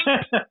 bing, bing.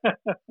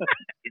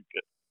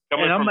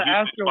 Coming And I'm from an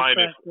Houston's Astros fan.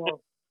 finest.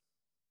 So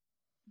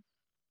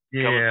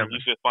Coming Yeah. from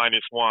Houston's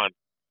finest, Juan.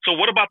 So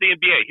what about the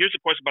NBA? Here's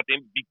a question about the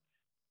NBA.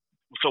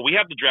 So we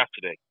have the draft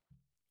today.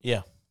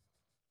 Yeah.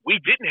 We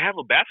didn't have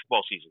a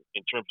basketball season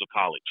in terms of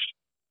college.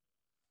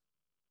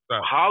 So,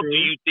 How do True.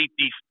 you think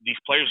these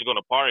players are going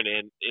to part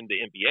in the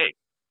NBA?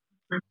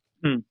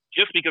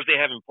 Just because they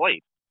haven't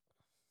played.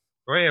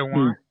 go ahead,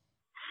 Juan.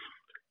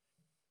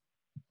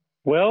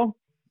 Well,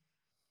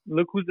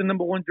 look who's the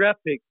number one draft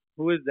pick.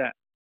 Who is that?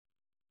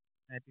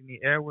 Anthony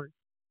Edwards.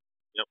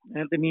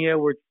 Anthony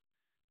Edwards.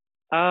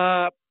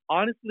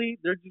 Honestly,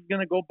 they're just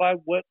gonna go by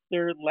what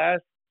their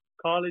last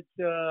college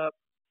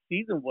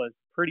season was,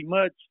 pretty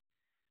much.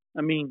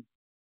 I mean,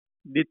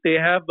 did they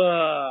have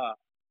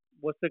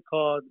what's it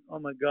called? Oh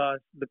my gosh,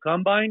 the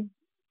combine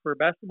for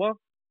basketball?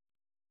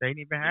 They didn't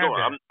even have No,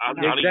 that. I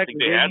don't even think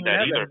they They had didn't that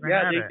have either. that.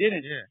 Yeah, they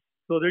didn't. Yeah.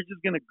 So they're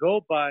just gonna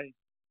go by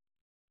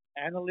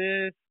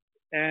analysts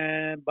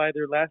and by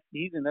their last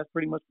season. That's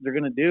pretty much what they're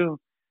gonna do.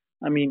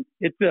 I mean,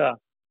 it's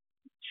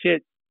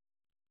shit.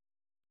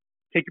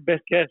 Take your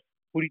best guess.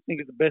 Who do you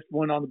think is the best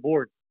one on the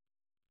board?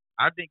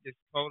 I think it's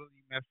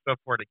totally messed up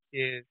for the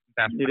kids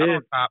that's It not is.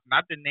 on top,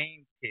 not the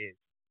named kids.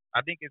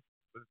 I think it's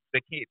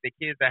the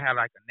kids that have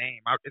like a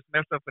name. It's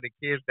messed up for the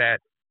kids that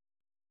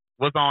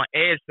was on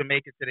edge to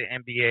make it to the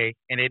NBA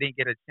and they didn't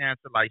get a chance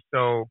to like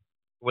show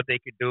what they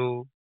could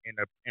do in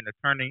the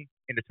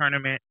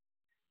tournament,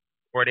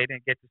 or they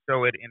didn't get to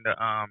show it in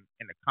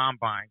the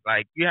combine.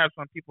 Like you have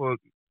some people,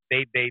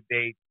 they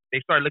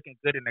start looking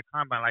good in the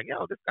combine. Like,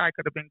 yo, this guy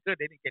could have been good.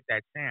 They didn't get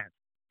that chance.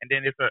 And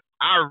then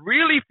I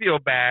really feel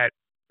bad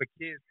for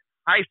kids in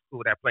high school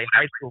that play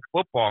high school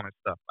football and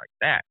stuff like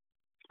that.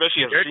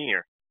 Especially as a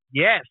senior.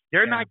 Yes,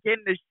 they're Yeah. not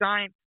getting to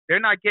shine. They're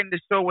not getting to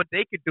show what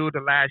they could do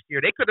the last year.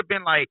 They could have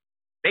been like,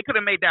 they could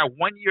have made that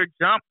 1 year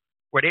jump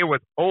where they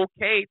was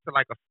okay to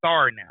like a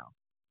star now.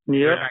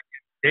 Yeah.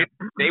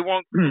 They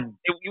won't.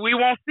 We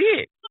won't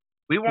see it.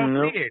 We won't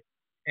Nope. see it.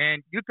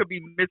 And you could be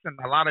missing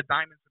a lot of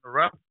diamonds in the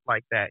rough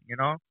like that, you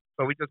know.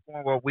 So we just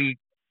going what we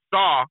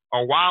saw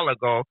a while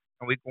ago,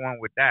 and we going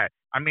with that.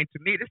 I mean, to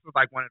me, this was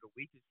like one of the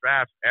weakest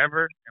drafts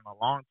ever in a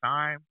long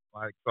time.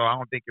 Like, so I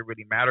don't think it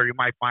really matters. You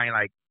might find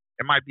like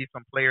there might be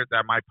some players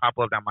that might pop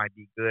up that might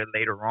be good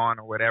later on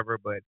or whatever,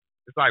 but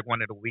it's like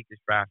one of the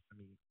weakest drafts to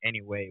me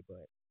anyway.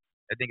 But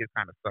I think it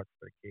kind of sucks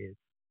for the kids.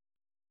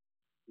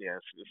 Yeah,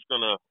 it's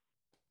gonna.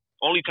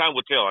 Only time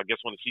will tell. I guess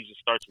when the season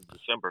starts in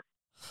December.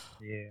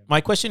 Yeah.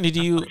 My question to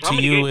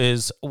you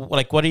is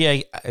like, what are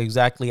you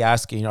exactly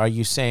asking? Are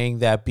you saying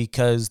that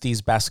because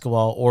these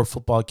basketball or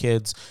football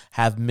kids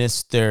have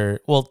missed the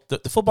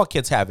football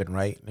kids haven't,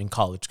 right, in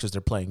college because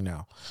they're playing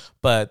now,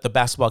 but the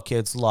basketball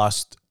kids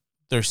lost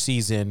their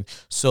season,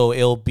 so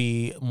it'll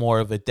be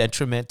more of a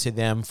detriment to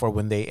them for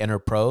when they enter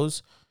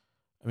pros?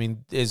 I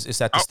mean, is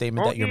that the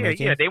statement that you're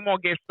making? Yeah, they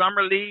won't get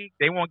summer league.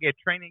 They won't get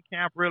training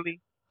camp,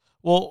 really.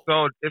 Well,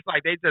 so it's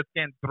like they just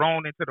getting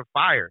thrown into the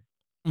fire.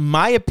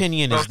 My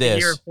opinion is this.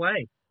 Year of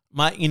play.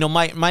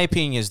 My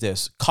opinion is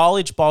this.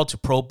 College ball to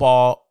pro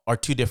ball are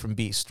two different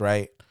beasts,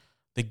 right?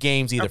 The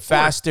game's either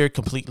faster,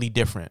 completely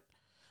different.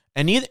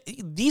 And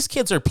these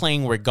kids are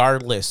playing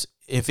regardless.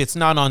 If it's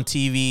not on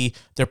TV,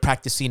 they're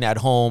practicing at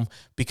home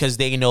because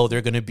they know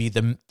they're going to be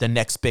the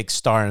next big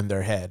star in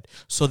their head.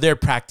 So they're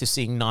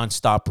practicing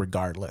nonstop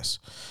regardless.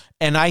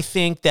 And I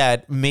think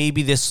that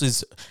maybe this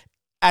is,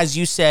 as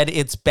you said,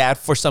 it's bad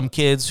for some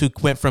kids who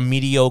went from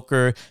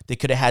mediocre, they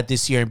could have had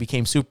this year and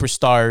became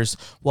superstars.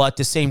 Well, at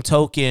the same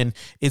token,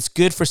 it's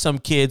good for some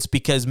kids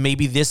because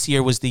maybe this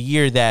year was the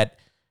year that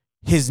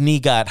his knee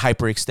got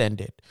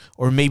hyperextended,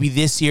 or maybe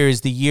this year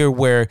is the year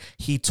where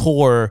he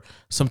tore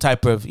some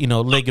type of,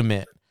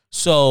 ligament.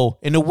 So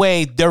in a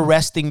way, they're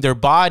resting their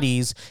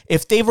bodies.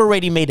 If they've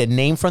already made a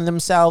name for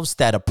themselves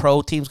that a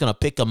pro team's going to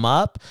pick them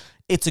up,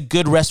 it's a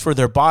good rest for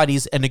their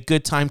bodies and a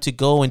good time to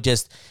go and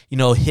just,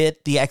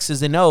 hit the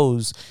X's and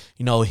O's,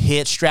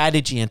 hit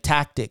strategy and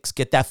tactics,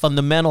 get that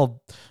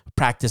fundamental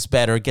practice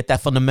better, get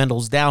that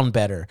fundamentals down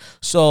better.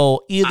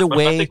 So either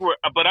way. I think we're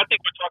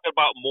talking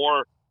about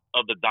more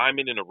of the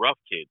diamond and the rough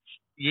kids.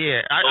 Yeah,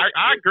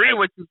 I agree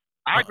with you.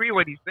 I agree with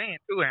what he's saying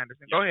too,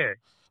 Anderson. Go ahead.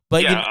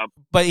 But I'm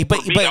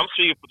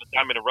seeing for the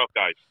diamond and rough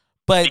guys.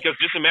 But because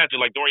just imagine,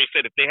 like Dorian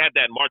said, if they had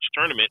that March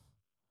tournament.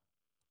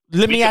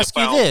 Let me ask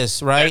you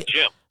this, right?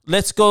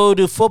 Let's go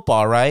to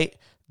football, right?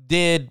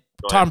 Did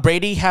Tom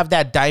Brady have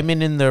that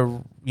diamond in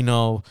the,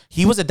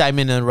 he was a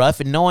diamond in the rough,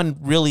 and no one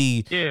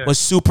really was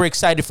super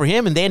excited for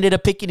him, and they ended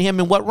up picking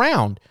him in what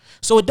round?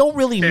 So it don't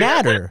really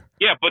matter.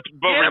 But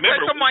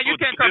remember, come on, you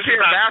can't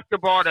compare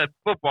basketball to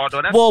football,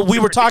 though. That's we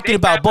were talking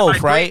about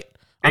both, right?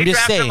 I'm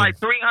just saying. Like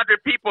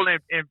 300 people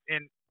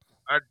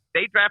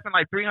they drafting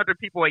like 300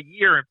 people a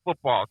year in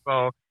football,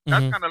 so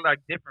that's kind of like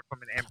different from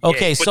an NBA.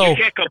 Okay, but you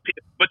can't compare.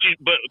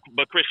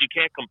 But Chris, you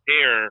can't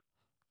compare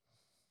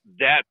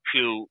that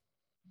to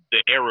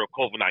the era of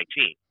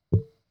COVID-19.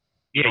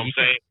 You know what I'm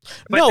saying?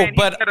 No,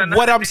 but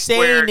what I'm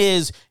saying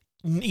is,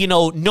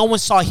 no one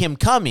saw him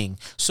coming.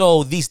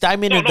 So these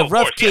diamond and the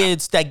rough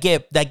kids that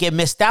get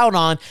missed out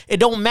on, it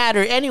don't matter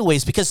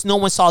anyways because no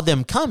one saw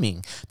them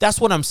coming. That's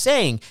what I'm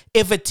saying.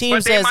 If a team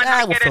says,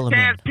 we'll fill them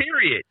in.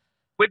 Period.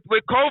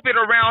 With COVID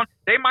around,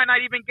 they might not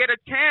even get a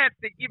chance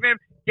to even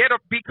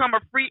become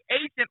a free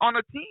agent on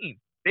a team.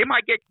 They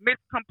might get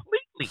missed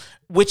completely.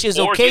 Which is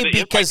okay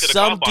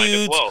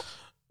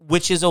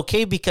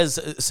because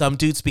some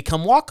dudes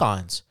become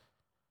walk-ons.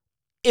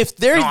 If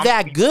they're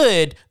that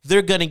good,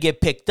 they're going to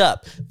get picked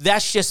up.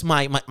 That's just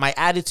my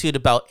attitude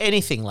about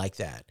anything like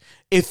that.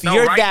 If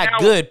you're that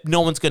good,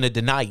 no one's going to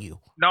deny you.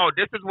 No,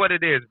 this is what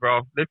it is,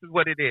 bro. This is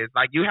what it is.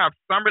 Like, you have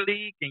summer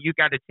league and you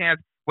got a chance.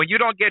 When you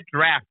don't get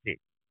drafted,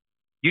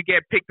 you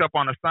get picked up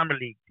on a summer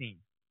league team.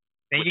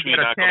 Then you get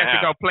a chance to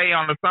go play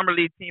on the summer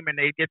league team, and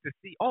they get to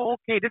see,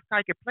 okay, this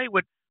guy can play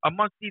with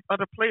amongst these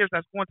other players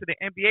that's going to the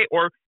NBA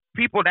or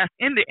people that's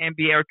in the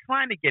NBA or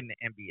trying to get in the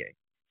NBA.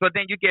 So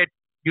then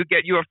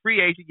you're a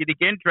free agent. You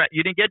didn't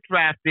get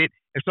drafted,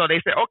 and so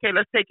they say, okay,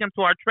 let's take him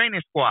to our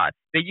training squad.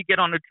 Then you get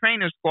on the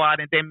training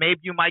squad, and then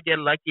maybe you might get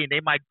lucky, and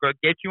they might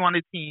get you on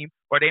the team,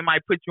 or they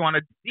might put you on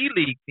a D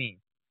League team.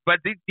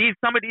 But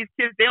some of these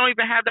kids, they don't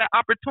even have that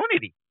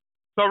opportunity.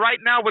 So right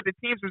now, what the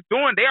teams is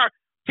doing,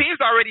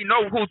 teams already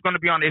know who's going to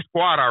be on their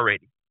squad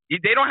already.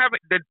 They don't have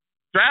the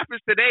draft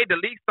is today. The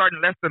league starting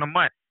less than a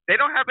month. They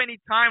don't have any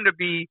time to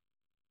be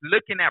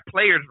looking at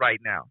players right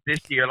now this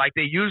year like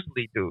they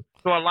usually do.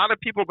 So a lot of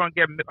people are going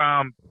to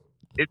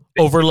get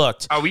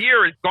overlooked. A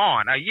year is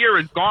gone.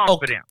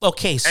 For them.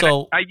 Okay,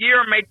 so a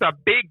year makes a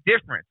big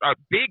difference. A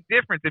big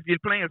difference if you're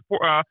playing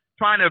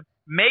trying to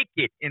make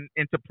it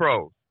into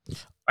pros.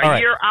 A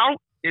year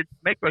out, it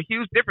makes a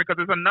huge difference because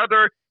there's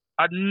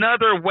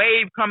another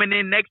wave coming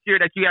in next year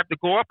that you have to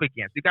go up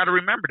against. You got to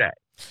remember that.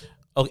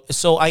 Okay,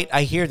 so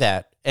I hear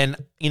that. And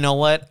you know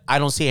what? I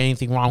don't see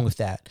anything wrong with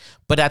that.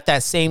 But at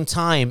that same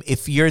time,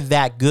 if you're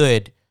that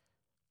good,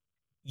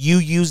 you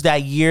use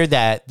that year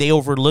that they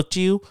overlooked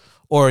you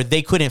or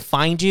they couldn't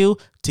find you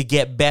to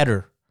get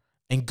better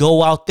and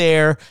go out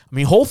there. I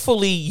mean,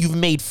 hopefully you've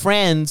made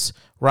friends,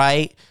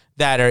 right,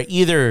 that are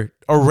either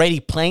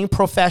already playing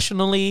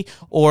professionally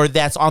or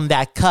that's on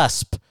that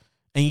cusp.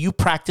 And you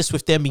practice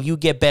with them and you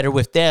get better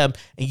with them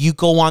and you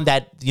go on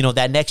that,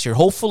 that next year.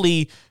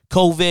 Hopefully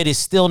COVID is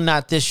still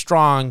not this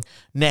strong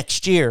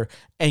next year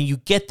and you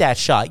get that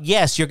shot.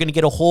 Yes, you're going to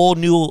get a whole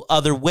new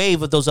other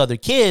wave of those other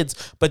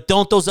kids, but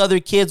aren't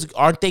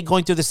they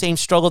going through the same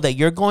struggle that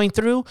you're going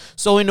through?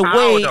 So in a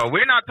way, no,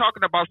 we're not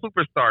talking about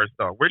superstars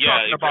though. When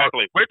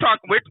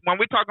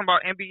we're talking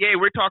about NBA,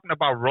 we're talking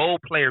about role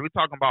players. We're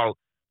talking about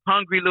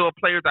hungry little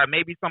players that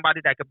maybe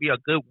somebody that could be a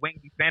good wing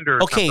defender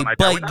or something like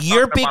that. But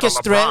your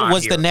biggest threat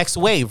was the next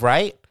wave,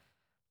 right?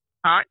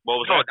 Huh? What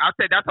was that? I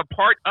said that's a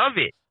part of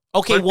it.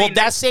 Okay,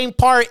 that same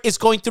part is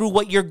going through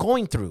what you're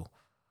going through.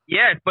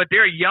 Yes, but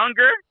they're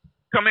younger,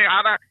 coming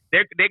out of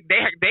they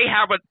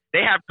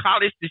have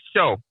college to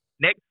show.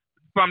 Next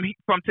from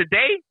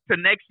today to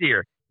next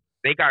year,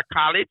 they got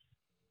college.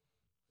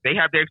 They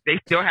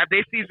still have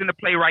their season to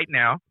play right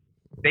now.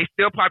 They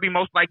still probably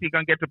most likely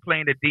gonna get to play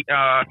in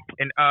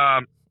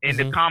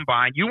the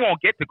combine. You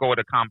won't get to go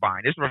to the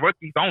combine. It's for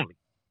rookies only.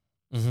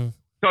 Mm-hmm.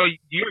 So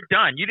you're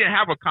done. You didn't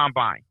have a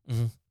combine.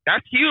 Mm-hmm.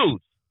 That's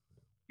huge.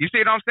 You see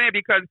what I'm saying?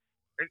 Because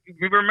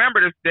we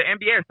remember this, the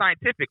NBA is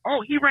scientific.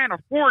 Oh, he ran a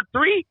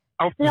 4.3,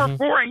 a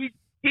 4.4, and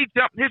he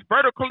jumped. His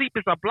vertical leap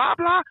is a blah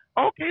blah.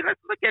 Okay, let's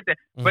look at that.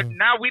 But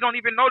now we don't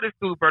even know this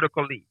dude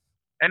vertical leap.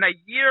 And a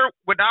year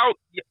without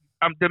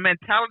the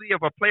mentality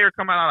of a player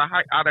coming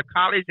out of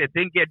college that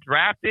didn't get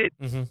drafted,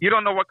 you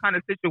don't know what kind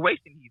of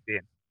situation he's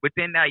in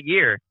within that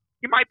year.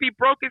 He might be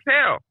broke as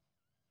hell.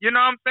 You know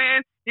what I'm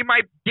saying? He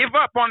might give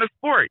up on the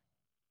sport.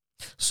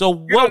 So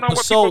what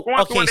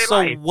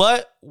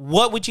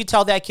would you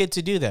tell that kid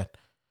to do then?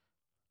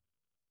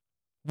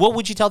 What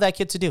would you tell that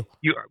kid to do?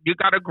 You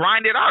got to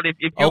grind it out. If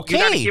you got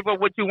to give up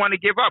what you want to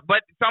give up,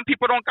 but some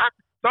people don't got.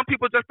 Some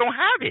people just don't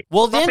have it.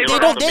 Well, then they don't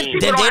got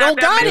it.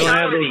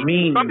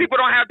 Some people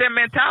don't have that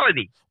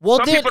mentality. Well,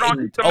 some then people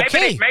don't. So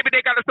maybe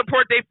they got to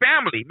support their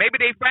family. Maybe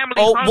their family.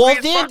 Oh, well,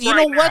 then you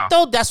know what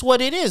though? That's what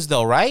it is,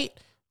 though, right?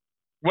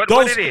 What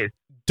it is?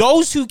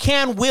 Those who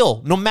can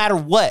will, no matter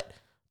what.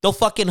 They'll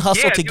fucking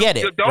hustle to get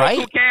it, right?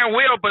 Those who can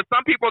will, but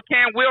some people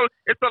can't will.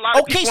 It's a lot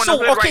of people in the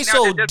hood right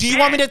now that just do you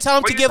want me to tell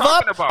them to give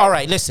up? About? All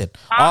right, listen.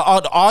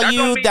 All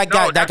you that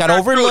got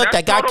overlooked,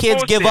 that got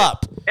kids, give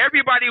up.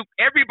 Everybody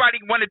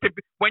wanted to.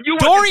 When you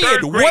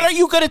Dorian, what are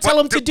you going to tell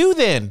them to do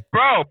then?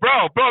 Bro,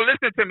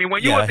 listen to me.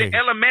 When you was in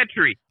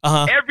elementary,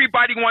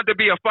 everybody wanted to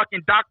be a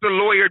fucking doctor,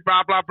 lawyer,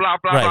 blah, blah, blah,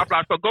 blah, blah,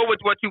 blah. So go with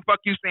what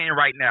you saying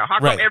right now. How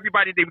come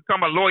everybody they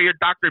become a lawyer,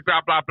 doctor,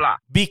 blah, blah, blah?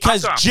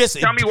 Because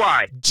tell me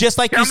why. Just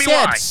like you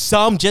said,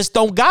 some just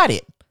don't got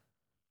it.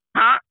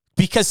 Huh?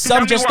 Because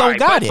some just don't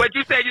got it. But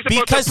you said you're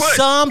supposed because to push.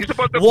 some,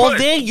 well,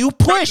 then you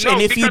push,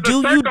 and if you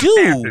do, you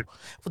do.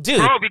 Dude,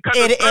 bro,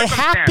 it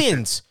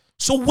happens.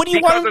 So what do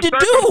you want them to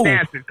do?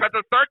 Because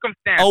of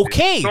circumstances.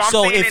 Okay,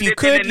 so if you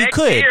could, you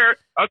could. Year,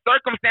 a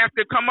circumstance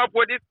could come up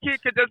where this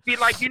kid could just be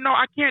like,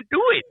 I can't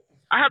do it.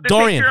 I have to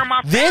take care of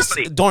my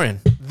family.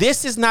 Dorian,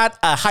 this is not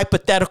a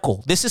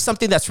hypothetical. This is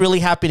something that's really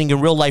happening in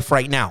real life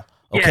right now.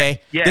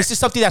 Okay? Yes. This is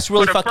something that's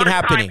really fucking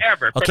happening.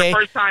 Okay? For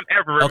the first time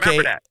ever.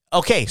 Remember that.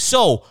 Okay,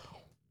 so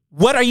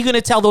what are you going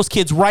to tell those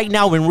kids right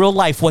now in real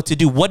life what to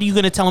do? What are you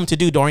going to tell them to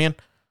do, Dorian?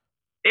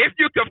 If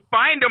you could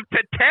find them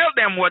to tell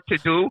them what to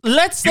do.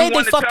 Let's say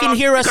they fucking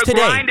hear us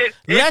today.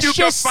 Let's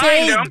just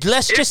say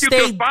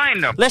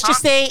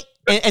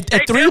in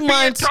 3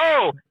 months.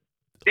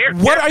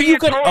 What are you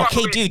going to...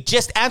 Okay, dude,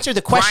 just answer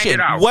the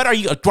question. What are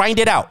you... Grind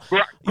it out.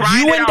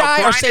 You and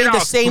I are saying the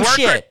same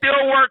shit.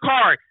 Still work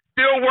hard.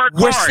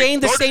 We're saying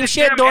the same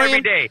shit,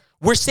 Dorian.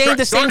 We're saying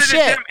the same shit. Go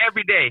to the gym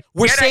every day.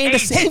 We're saying the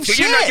same shit.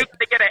 You know you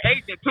can get an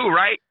agent too,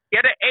 right?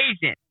 Get an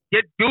agent.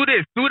 Do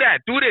this, do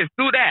that, do this,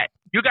 do that.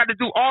 You got to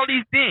do all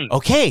these things.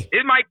 Okay.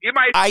 It might.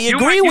 I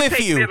agree with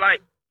you.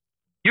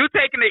 You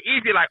taking it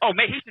easy, like, oh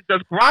man, he should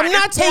just grind.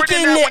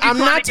 I'm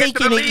not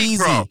taking it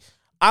easy.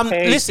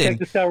 Listen. Check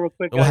this out real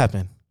quick. What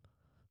happened?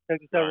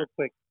 Check this out real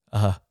quick.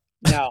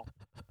 Now,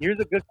 here's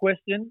a good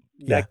question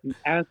that can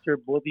answer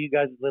both of you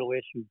guys' little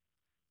issue.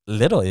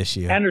 Little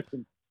issue.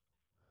 Anderson.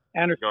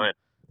 Go ahead.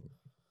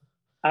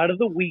 Out of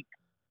the week,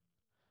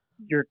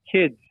 your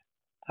kids,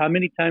 how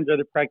many times are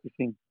they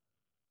practicing?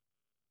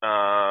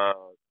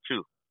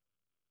 2.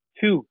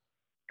 2.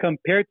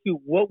 Compared to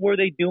what were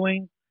they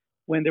doing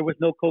when there was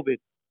no COVID?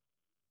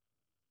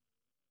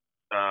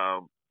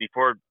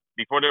 Before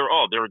they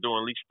were doing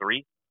at least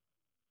 3.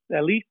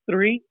 At least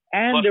 3,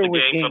 and plus there the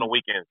was games on the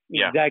weekends.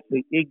 Yeah.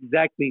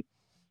 Exactly.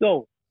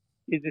 So,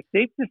 is it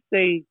safe to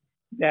say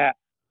that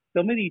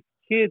some of these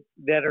kids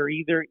that are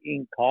either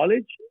in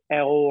college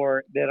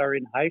or that are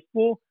in high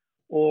school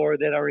or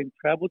that are in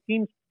travel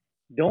teams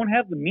don't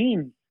have the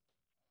means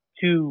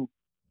to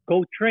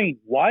go train?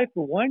 Why?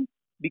 For one,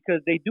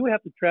 because they do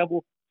have to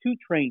travel to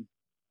train.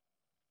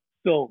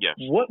 So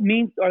what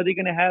means are they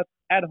going to have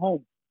at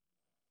home?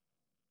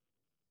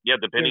 Yeah,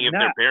 depending if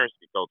their parents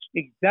can coach.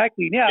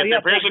 Exactly. Yeah, if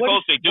their parents can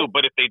coach, they do.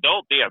 But if they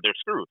don't, they're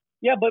screwed.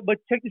 Yeah, but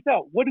check this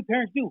out. What do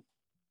parents do?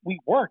 We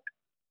work.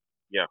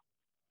 Yeah.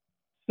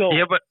 So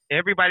but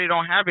everybody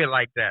don't have it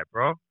like that,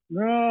 bro.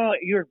 No,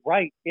 you're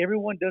right.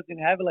 Everyone doesn't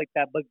have it like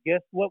that. But guess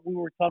what we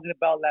were talking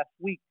about last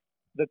week?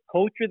 The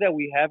culture that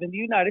we have in the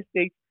United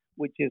States,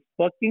 which is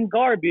fucking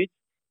garbage.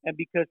 And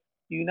because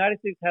the United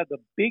States have the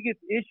biggest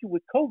issue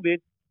with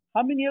COVID,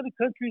 how many other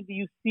countries do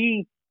you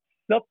see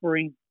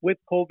suffering with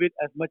COVID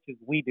as much as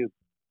we do?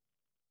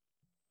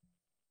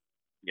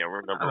 Yeah,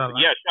 we're number.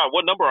 Sean,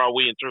 what number are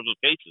we in terms of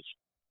cases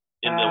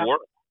in the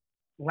world?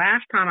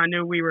 Last time I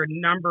knew we were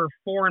number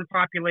 4 in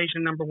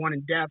population, number 1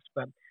 in deaths,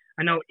 but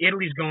I know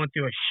Italy's going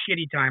through a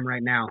shitty time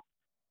right now.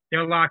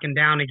 They're locking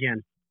down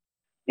again.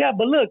 Yeah,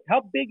 but look,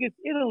 how big is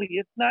Italy?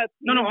 It's not.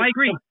 No, I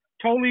agree.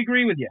 Totally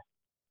agree with you.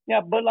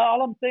 Yeah, but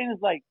all I'm saying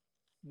is like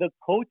the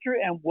culture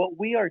and what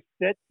we are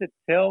set to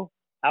tell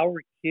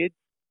our kids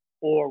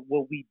or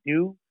what we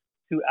do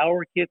to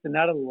our kids and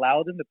not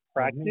allow them to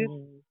practice,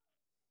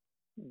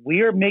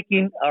 we are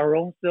making our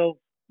own selves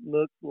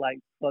look like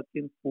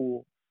fucking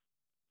fools.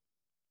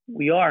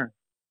 We are.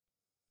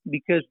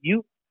 Because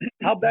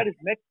how bad is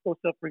Mexico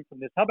suffering from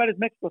this? How bad is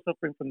Mexico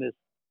suffering from this?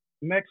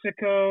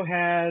 Mexico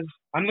has,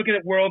 I'm looking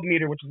at World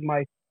Meter, which is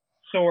my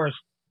source.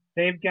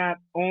 They've got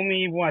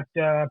only, 1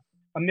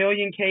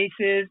 million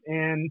cases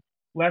and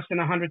less than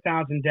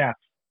 100,000 deaths.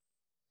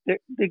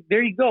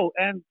 There you go.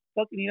 And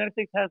fucking the United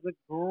States has a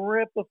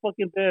grip of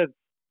fucking beds.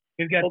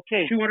 They've got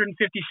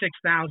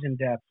 256,000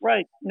 deaths.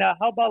 Right. Now,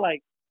 how about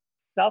like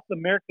South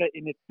America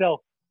in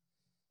itself?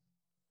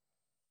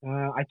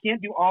 I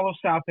can't do all of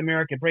South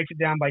America. It breaks it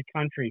down by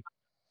country.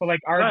 But like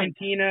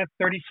Argentina,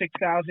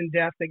 36,000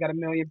 deaths. They got 1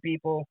 million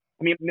people.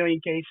 I mean, 1 million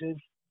cases.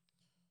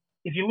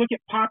 If you look at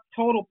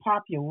total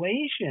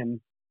population,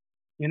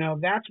 you know,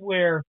 that's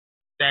where.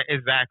 That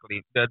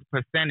exactly the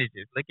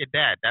percentages. Look at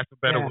that. That's a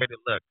better way to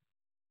look.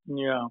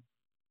 Yeah.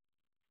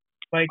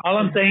 Like all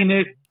I'm saying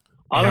is,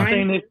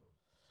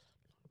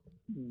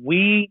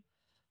 we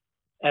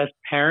as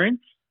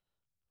parents,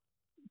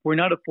 we're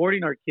not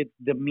affording our kids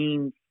the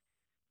means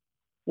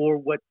for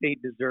what they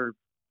deserve.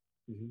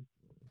 Mm-hmm.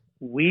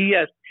 We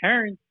as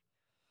parents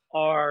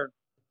are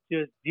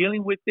just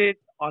dealing with it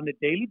on a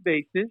daily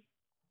basis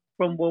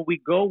from what we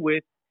go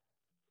with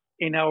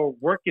in our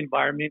work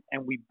environment,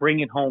 and we bring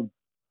it home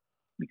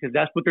because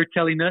that's what they're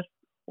telling us,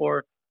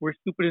 or we're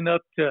stupid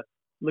enough to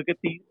look at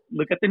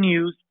the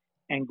news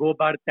and go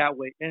about it that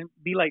way and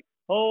be like,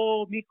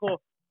 oh, mijo,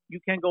 you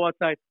can't go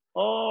outside.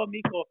 Oh,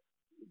 mijo,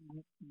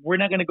 we're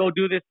not going to go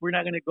do this. We're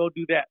not going to go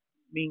do that.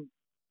 I mean,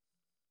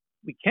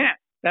 we can't.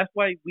 That's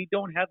why we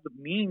don't have the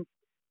means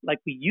like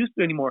we used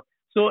to anymore.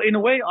 So in a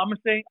way, I'm going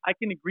to say I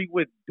can agree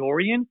with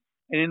Dorian.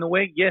 And in a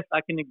way, yes, I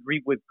can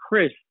agree with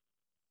Chris.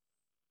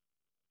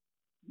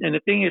 And the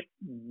thing is,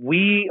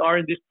 we are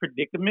in this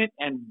predicament.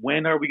 And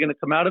when are we going to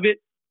come out of it?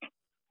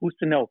 Who's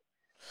to know?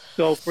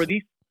 So for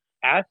these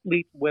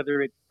athletes,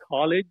 whether it's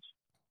college,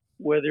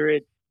 whether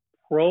it's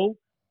pro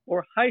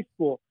or high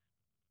school,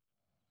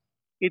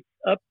 it's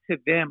up to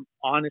them,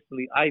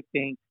 honestly, I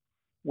think,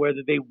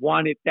 whether they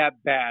want it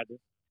that bad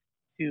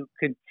to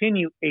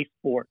continue a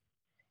sport.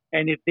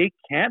 And if they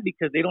can't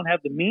because they don't have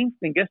the means,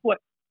 then guess what?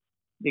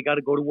 They got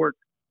to go to work.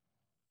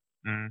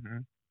 Mm-hmm.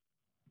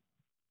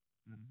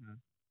 Mm-hmm.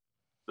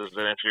 Does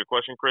that answer your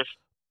question, Chris?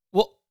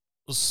 Well,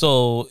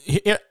 so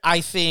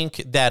I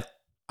think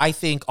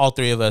all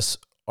three of us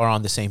are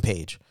on the same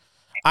page.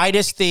 I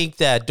just think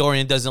that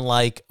Dorian doesn't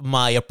like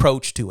my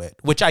approach to it,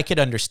 which I could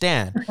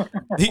understand.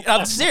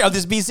 I'm serious. I'll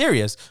just be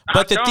serious.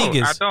 But the thing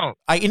is,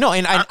 I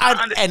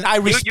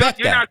respect that.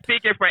 You're not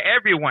speaking for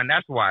everyone.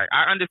 That's why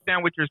I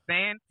understand what you're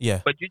saying. Yeah.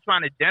 But you're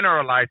trying to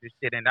generalize this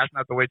shit, and that's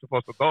not the way it's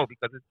supposed to go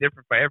because it's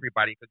different for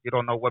everybody because you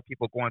don't know what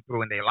people are going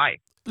through in their life.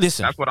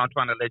 Listen, that's what I'm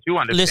trying to let you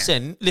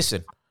understand.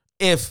 Listen.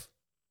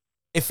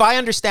 If I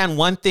understand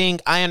one thing,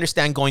 I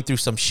understand going through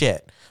some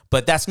shit.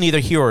 But that's neither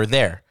here or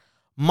there.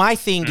 My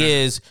thing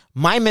is,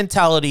 my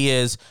mentality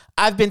is,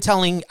 I've been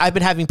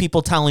having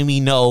people telling me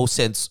no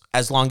since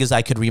as long as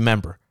I could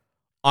remember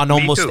on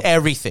almost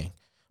everything.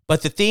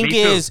 But the thing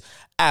is,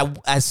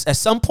 at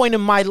some point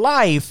in my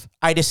life,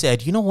 I just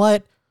said, you know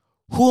what?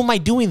 Who am I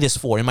doing this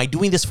for? Am I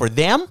doing this for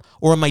them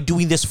or am I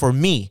doing this for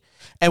me?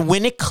 And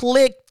when it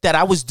clicked that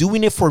I was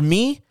doing it for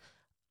me,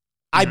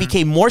 I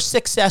became more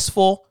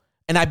successful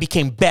and I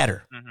became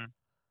better. Mm-hmm.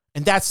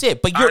 And that's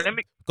it. But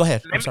go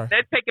ahead. I'm sorry.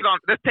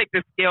 Let's take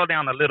this scale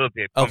down a little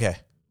bit. Okay.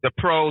 The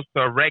pros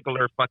to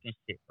regular fucking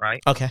shit,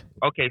 right? Okay.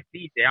 Okay,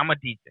 DJ. I'm a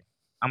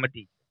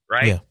DJ,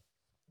 right? Yeah.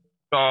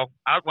 So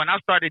when I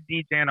started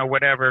DJing or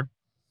whatever,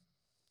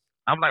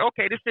 I'm like,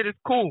 okay, this shit is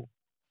cool.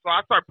 So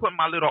I start putting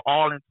my little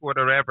all into it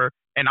or whatever,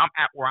 and I'm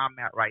at where I'm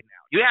at right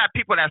now. You have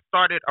people that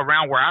started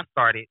around where I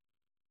started,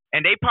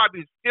 and they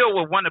probably still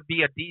would want to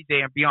be a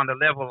DJ and be on the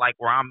level like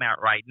where I'm at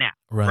right now,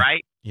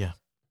 right? Yeah.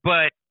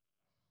 But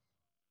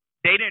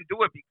they didn't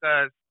do it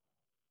because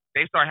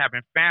they start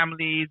having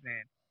families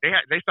and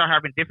they start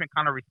having different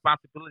kind of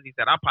responsibilities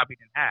that I probably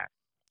didn't have.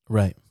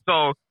 Right.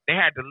 So they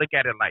had to look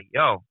at it like,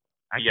 yo,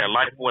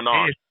 life went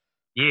on.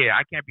 Yeah,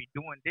 I can't be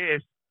doing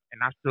this,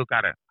 and I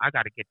gotta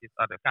pick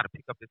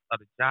up this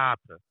other job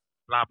to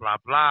blah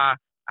blah blah.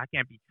 I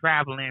can't be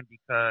traveling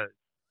because,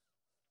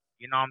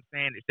 you know what I'm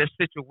saying? It's this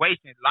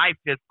situation. Life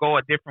just go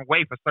a different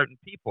way for certain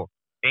people.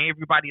 Ain't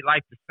everybody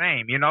life the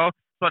same, you know?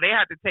 So they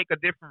had to take a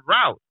different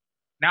route.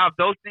 Now, if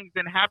those things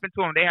didn't happen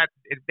to him,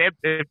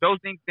 if those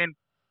things didn't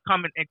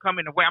come in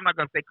the way, I'm not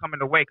going to say come in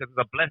the way because it's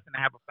a blessing to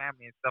have a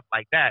family and stuff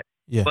like that.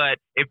 Yeah. But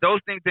if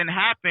those things didn't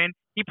happen,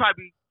 he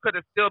probably could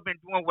have still been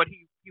doing what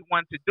he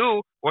wanted to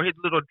do or his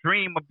little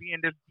dream of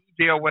being this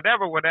DJ or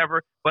whatever.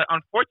 But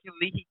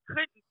unfortunately, he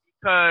couldn't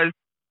because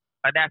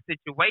of that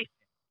situation.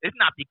 It's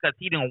not because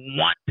he didn't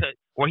want to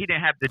or he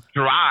didn't have the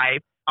drive.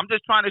 I'm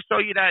just trying to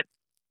show you that,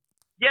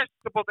 yes,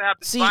 you're supposed to have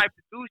the drive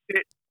to do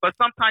shit, but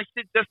sometimes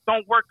shit just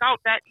don't work out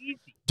that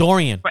easy.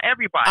 Dorian, for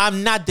everybody.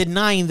 I'm not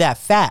denying that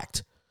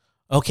fact.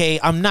 Okay,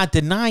 I'm not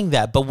denying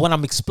that, but what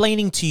I'm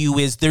explaining to you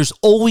is there's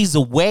always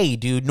a way,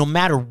 dude, no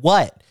matter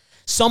what.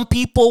 Some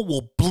people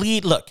will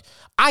bleed. Look,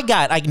 I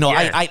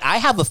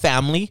have a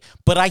family,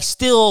 but I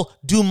still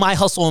do my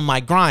hustle and my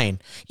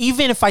grind.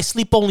 Even if I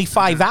sleep only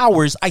 5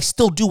 hours, I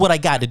still do what I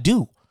got to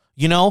do.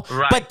 You know,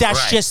 but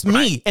that's just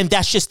me, and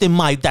that's just in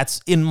my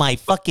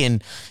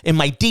DNA,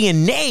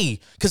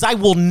 because I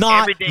will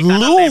not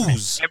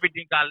lose.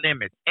 Everything got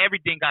limits.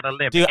 Everything got a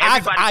limit. Dude,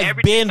 I've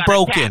been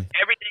broken.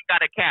 Everything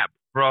got a cap,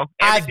 bro.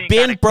 I've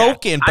been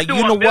broken, but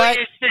you know what?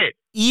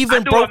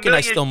 Even broken, I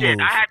still move.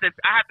 I had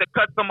to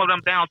cut some of them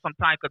down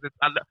sometimes because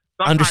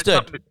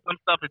understood. Some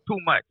stuff is too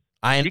much.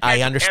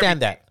 I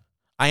understand that.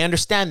 I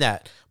understand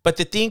that. But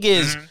the thing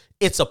is,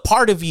 it's a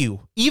part of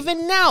you.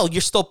 Even now,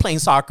 you're still playing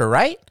soccer,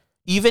 right?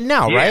 Even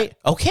now, right?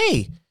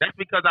 Okay. That's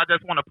because I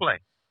just want to play.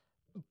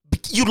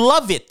 You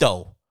love it,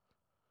 though.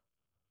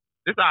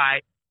 It's all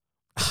right.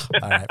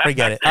 All right,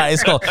 forget it. All right,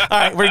 it's cool. All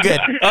right, we're good.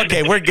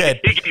 Okay, we're good.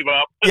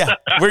 Yeah,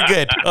 we're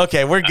good.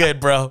 Okay, we're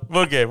good, bro.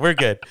 We're good. We're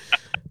good.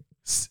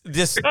 We're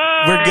good.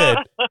 We're good.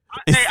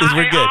 In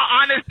all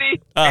honesty,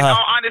 I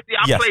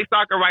play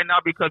soccer right now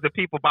because of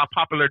people by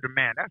popular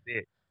demand. That's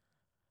it.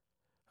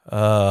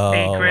 Oh,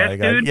 hey, Chris, my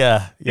God. Dude,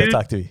 yeah,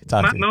 talk to me.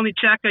 My only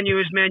check on you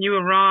is, man, you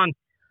were wrong.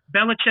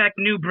 Belichick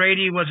knew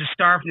Brady was a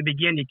star from the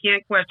beginning. You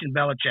can't question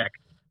Belichick.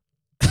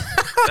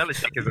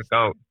 Belichick is a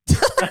GOAT.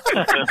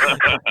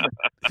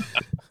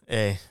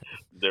 Hey,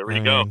 there we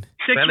go.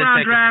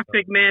 6th-round draft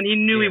pick, man. He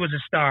knew he was a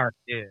star.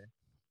 Yeah,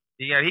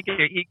 he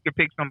could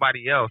pick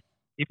somebody else.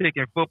 He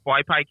picking football.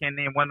 He probably can't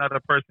name one other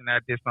person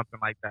that did something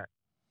like that.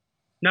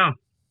 No,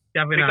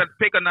 definitely not.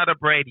 Pick another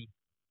Brady.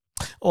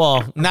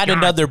 Well, not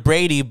another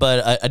Brady,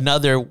 but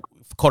another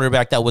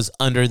quarterback that was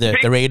under the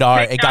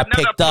radar. It got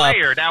picked up.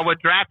 Player that was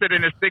drafted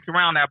in the 6th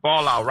round that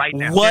ball out right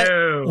now. What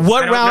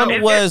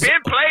round was? It's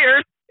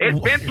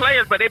been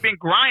players, but they've been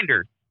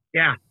grinders.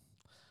 Yeah.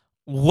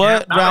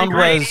 What round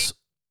was?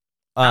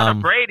 Not a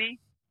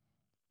Brady.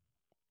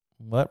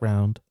 What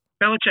round?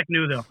 Belichick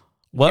knew though.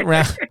 What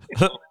round?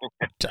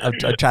 I'm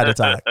trying to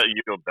talk.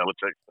 You know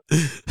Belichick.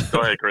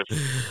 Go ahead, Chris.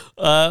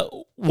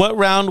 What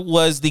round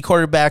was the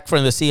quarterback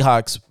from the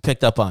Seahawks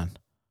picked up on?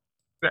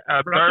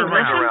 Third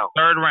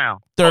round.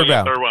 Third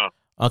round.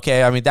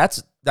 Okay, I mean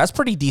that's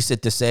pretty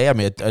decent to say. I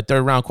mean a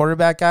third round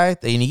quarterback guy.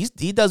 And he's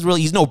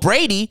no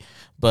Brady,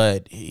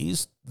 but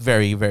he's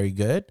very, very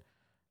good.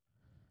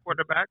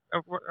 Quarterback.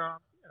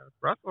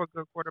 Russell a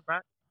good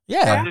quarterback.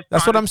 Yeah,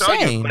 that's what I'm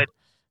saying. But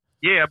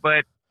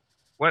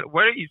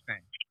what are you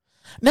saying?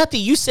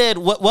 Nothing. You said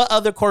what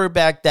other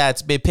quarterback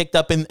that's been picked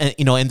up in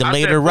the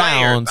later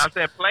rounds? I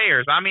said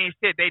players. I mean,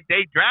 shit. They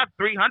draft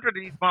 300 of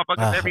these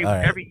motherfuckers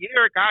every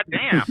year.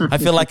 Goddamn. I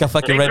feel like I'm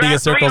fucking running in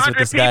circles with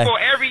this guy. People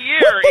every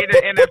year in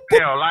the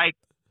NFL. Like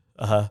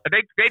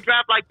they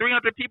draft like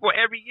 300 people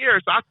every year.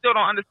 So I still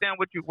don't understand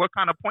what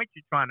kind of point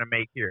you're trying to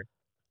make here.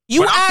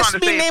 You asked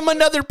me name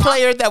another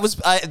player that was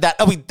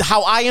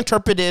how I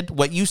interpreted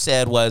what you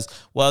said was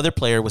other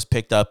player was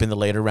picked up in the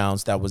later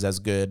rounds that was as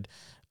good.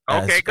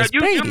 Okay, because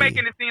you're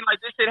making it seem like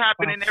this shit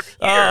happening every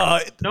year.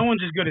 No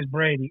one's as good as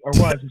Brady, or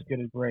was as good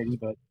as Brady,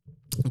 but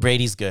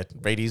Brady's good.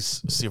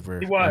 Brady's super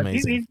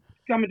amazing. He's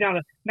coming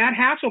down. Matt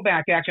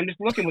Hasselbeck, actually, I'm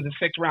just looking with a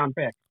 6th-round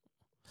pick.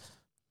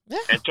 Yeah.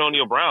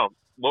 Antonio Brown.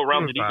 What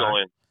round did he go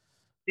in?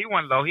 He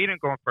went low. He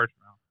didn't go in first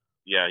round.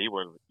 Yeah, he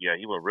went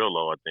real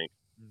low, I think.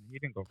 He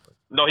didn't go first.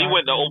 No, he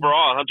went the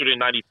overall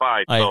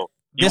 195. Right. So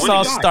this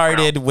all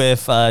started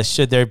with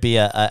should there be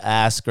a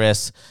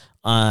asterisk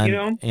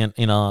on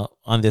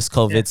on this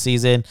COVID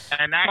season?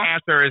 And that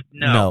answer is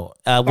no.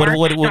 No.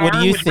 What do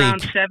you think?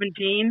 Round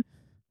 17.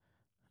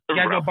 You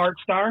guys know Bart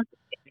Starr?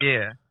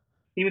 Yeah.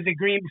 He was a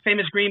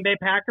famous Green Bay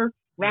Packer.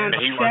 Round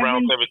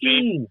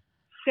 17.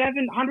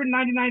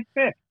 199th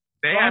pick.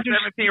 They had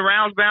 17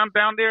 rounds down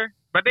there,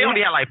 but they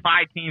only had like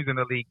 5 teams in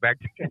the league back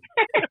then.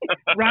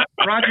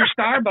 Roger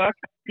Starbuck,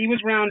 he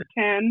was round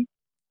 10.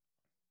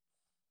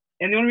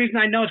 And the only reason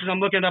I know is because I'm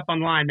looking it up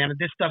online, man.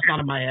 This stuff's not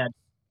in my head.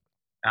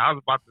 I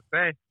was about to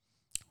say.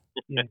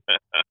 Yeah.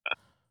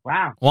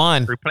 Wow.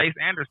 One. Replace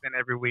Anderson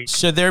every week.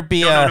 Should there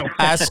be a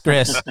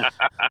asterisk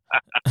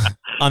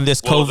on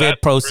this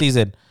COVID pro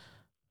season?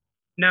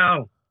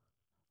 No.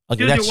 Okay,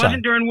 Dude, that's it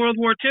wasn't during World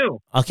War II.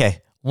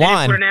 Okay. They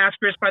didn't put an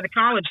asterisk by the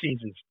college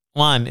seasons.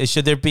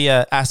 Should there be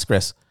a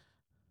asterisk?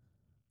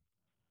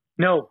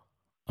 No.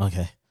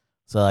 Okay.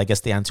 So I guess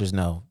the answer is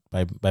no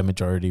by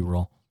majority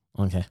rule.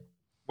 Okay.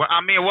 Well,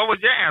 I mean, what was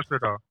your answer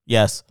though?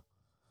 Yes.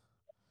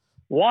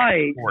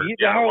 Why?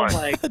 Oh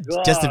my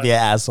God. Just to be an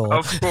asshole.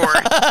 Of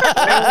course.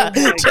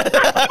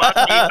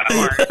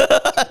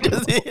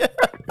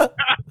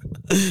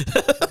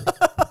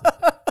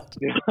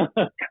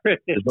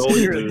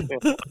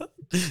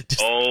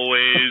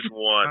 Always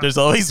one. There's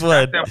always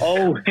one.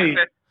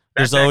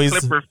 There's always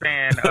Clipper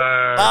fan.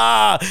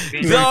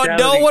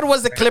 No one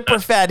was a Clipper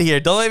fan here.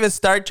 Don't even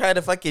start trying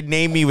to fucking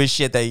name me with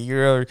shit that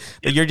you're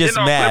just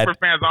mad. Clipper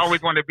fans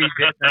always want to be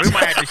different. We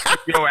might have to ship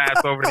your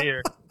ass over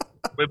here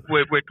with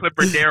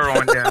Clipper Darrow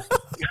on there.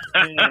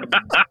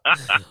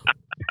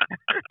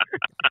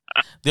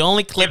 The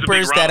only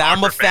clippers Ron that I'm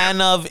a Harper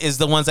fan of is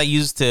the ones I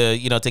use to,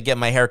 to get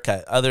my hair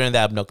cut. Other than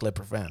that, I'm no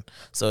Clipper fan.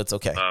 So it's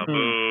okay.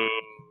 Boo.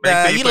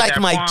 You like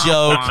my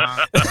joke.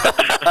 I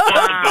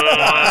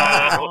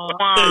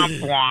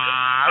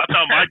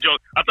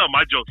thought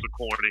my jokes were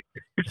corny.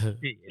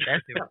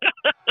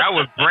 That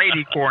was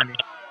Brady corny.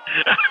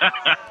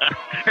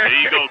 There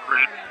you go,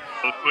 Chris.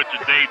 Go quit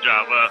your day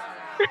job,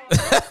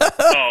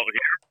 Oh,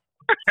 here.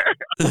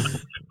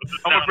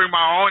 I'm gonna bring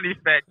my own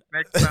effects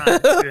next time.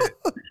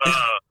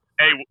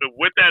 Hey,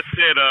 with that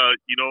said,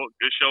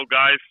 good show,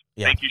 guys.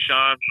 Yeah. Thank you,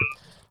 Sean.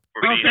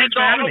 We can't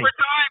go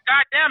overtime.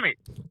 God damn it.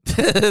 He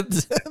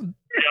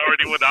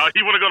already went out.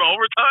 You want to go to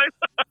overtime?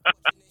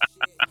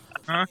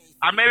 Huh?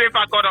 Maybe if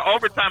I go to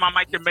overtime, I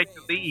might can make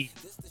the league.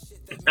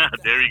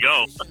 There you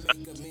go.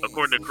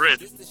 According to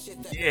Chris.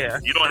 Yeah.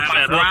 You don't have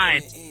that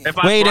grind.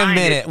 Wait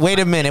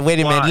a minute.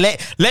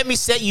 Let me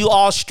set you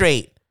all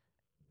straight.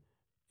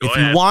 If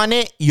you want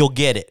it, you'll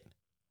get it.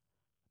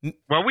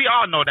 Well, we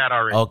all know that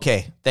already.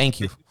 Okay. Thank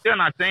you. Still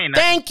not saying that.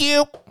 Thank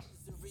you.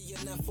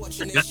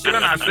 You're still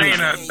not saying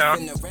that stuff.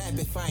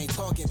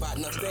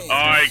 All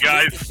right,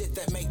 guys.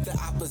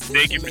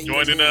 Thank you for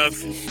joining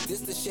us.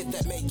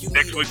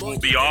 Next week we'll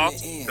be off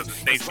because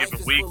it's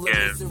Thanksgiving week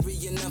and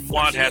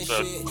Juan has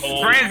a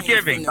cold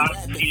Friendsgiving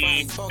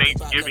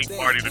Thanksgiving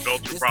party to go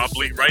to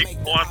probably, right,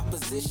 Juan?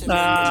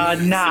 Nah.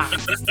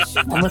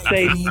 I'm going to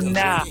say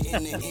nah.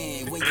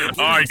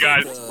 All right,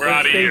 guys. We're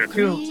out of here. Stay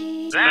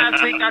tuned.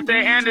 Last week I said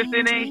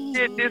Anderson ain't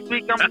shit. This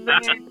week I'm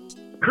saying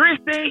Chris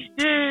ain't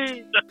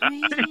shit.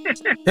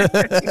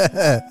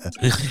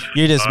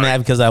 You're just mad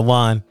because I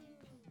won.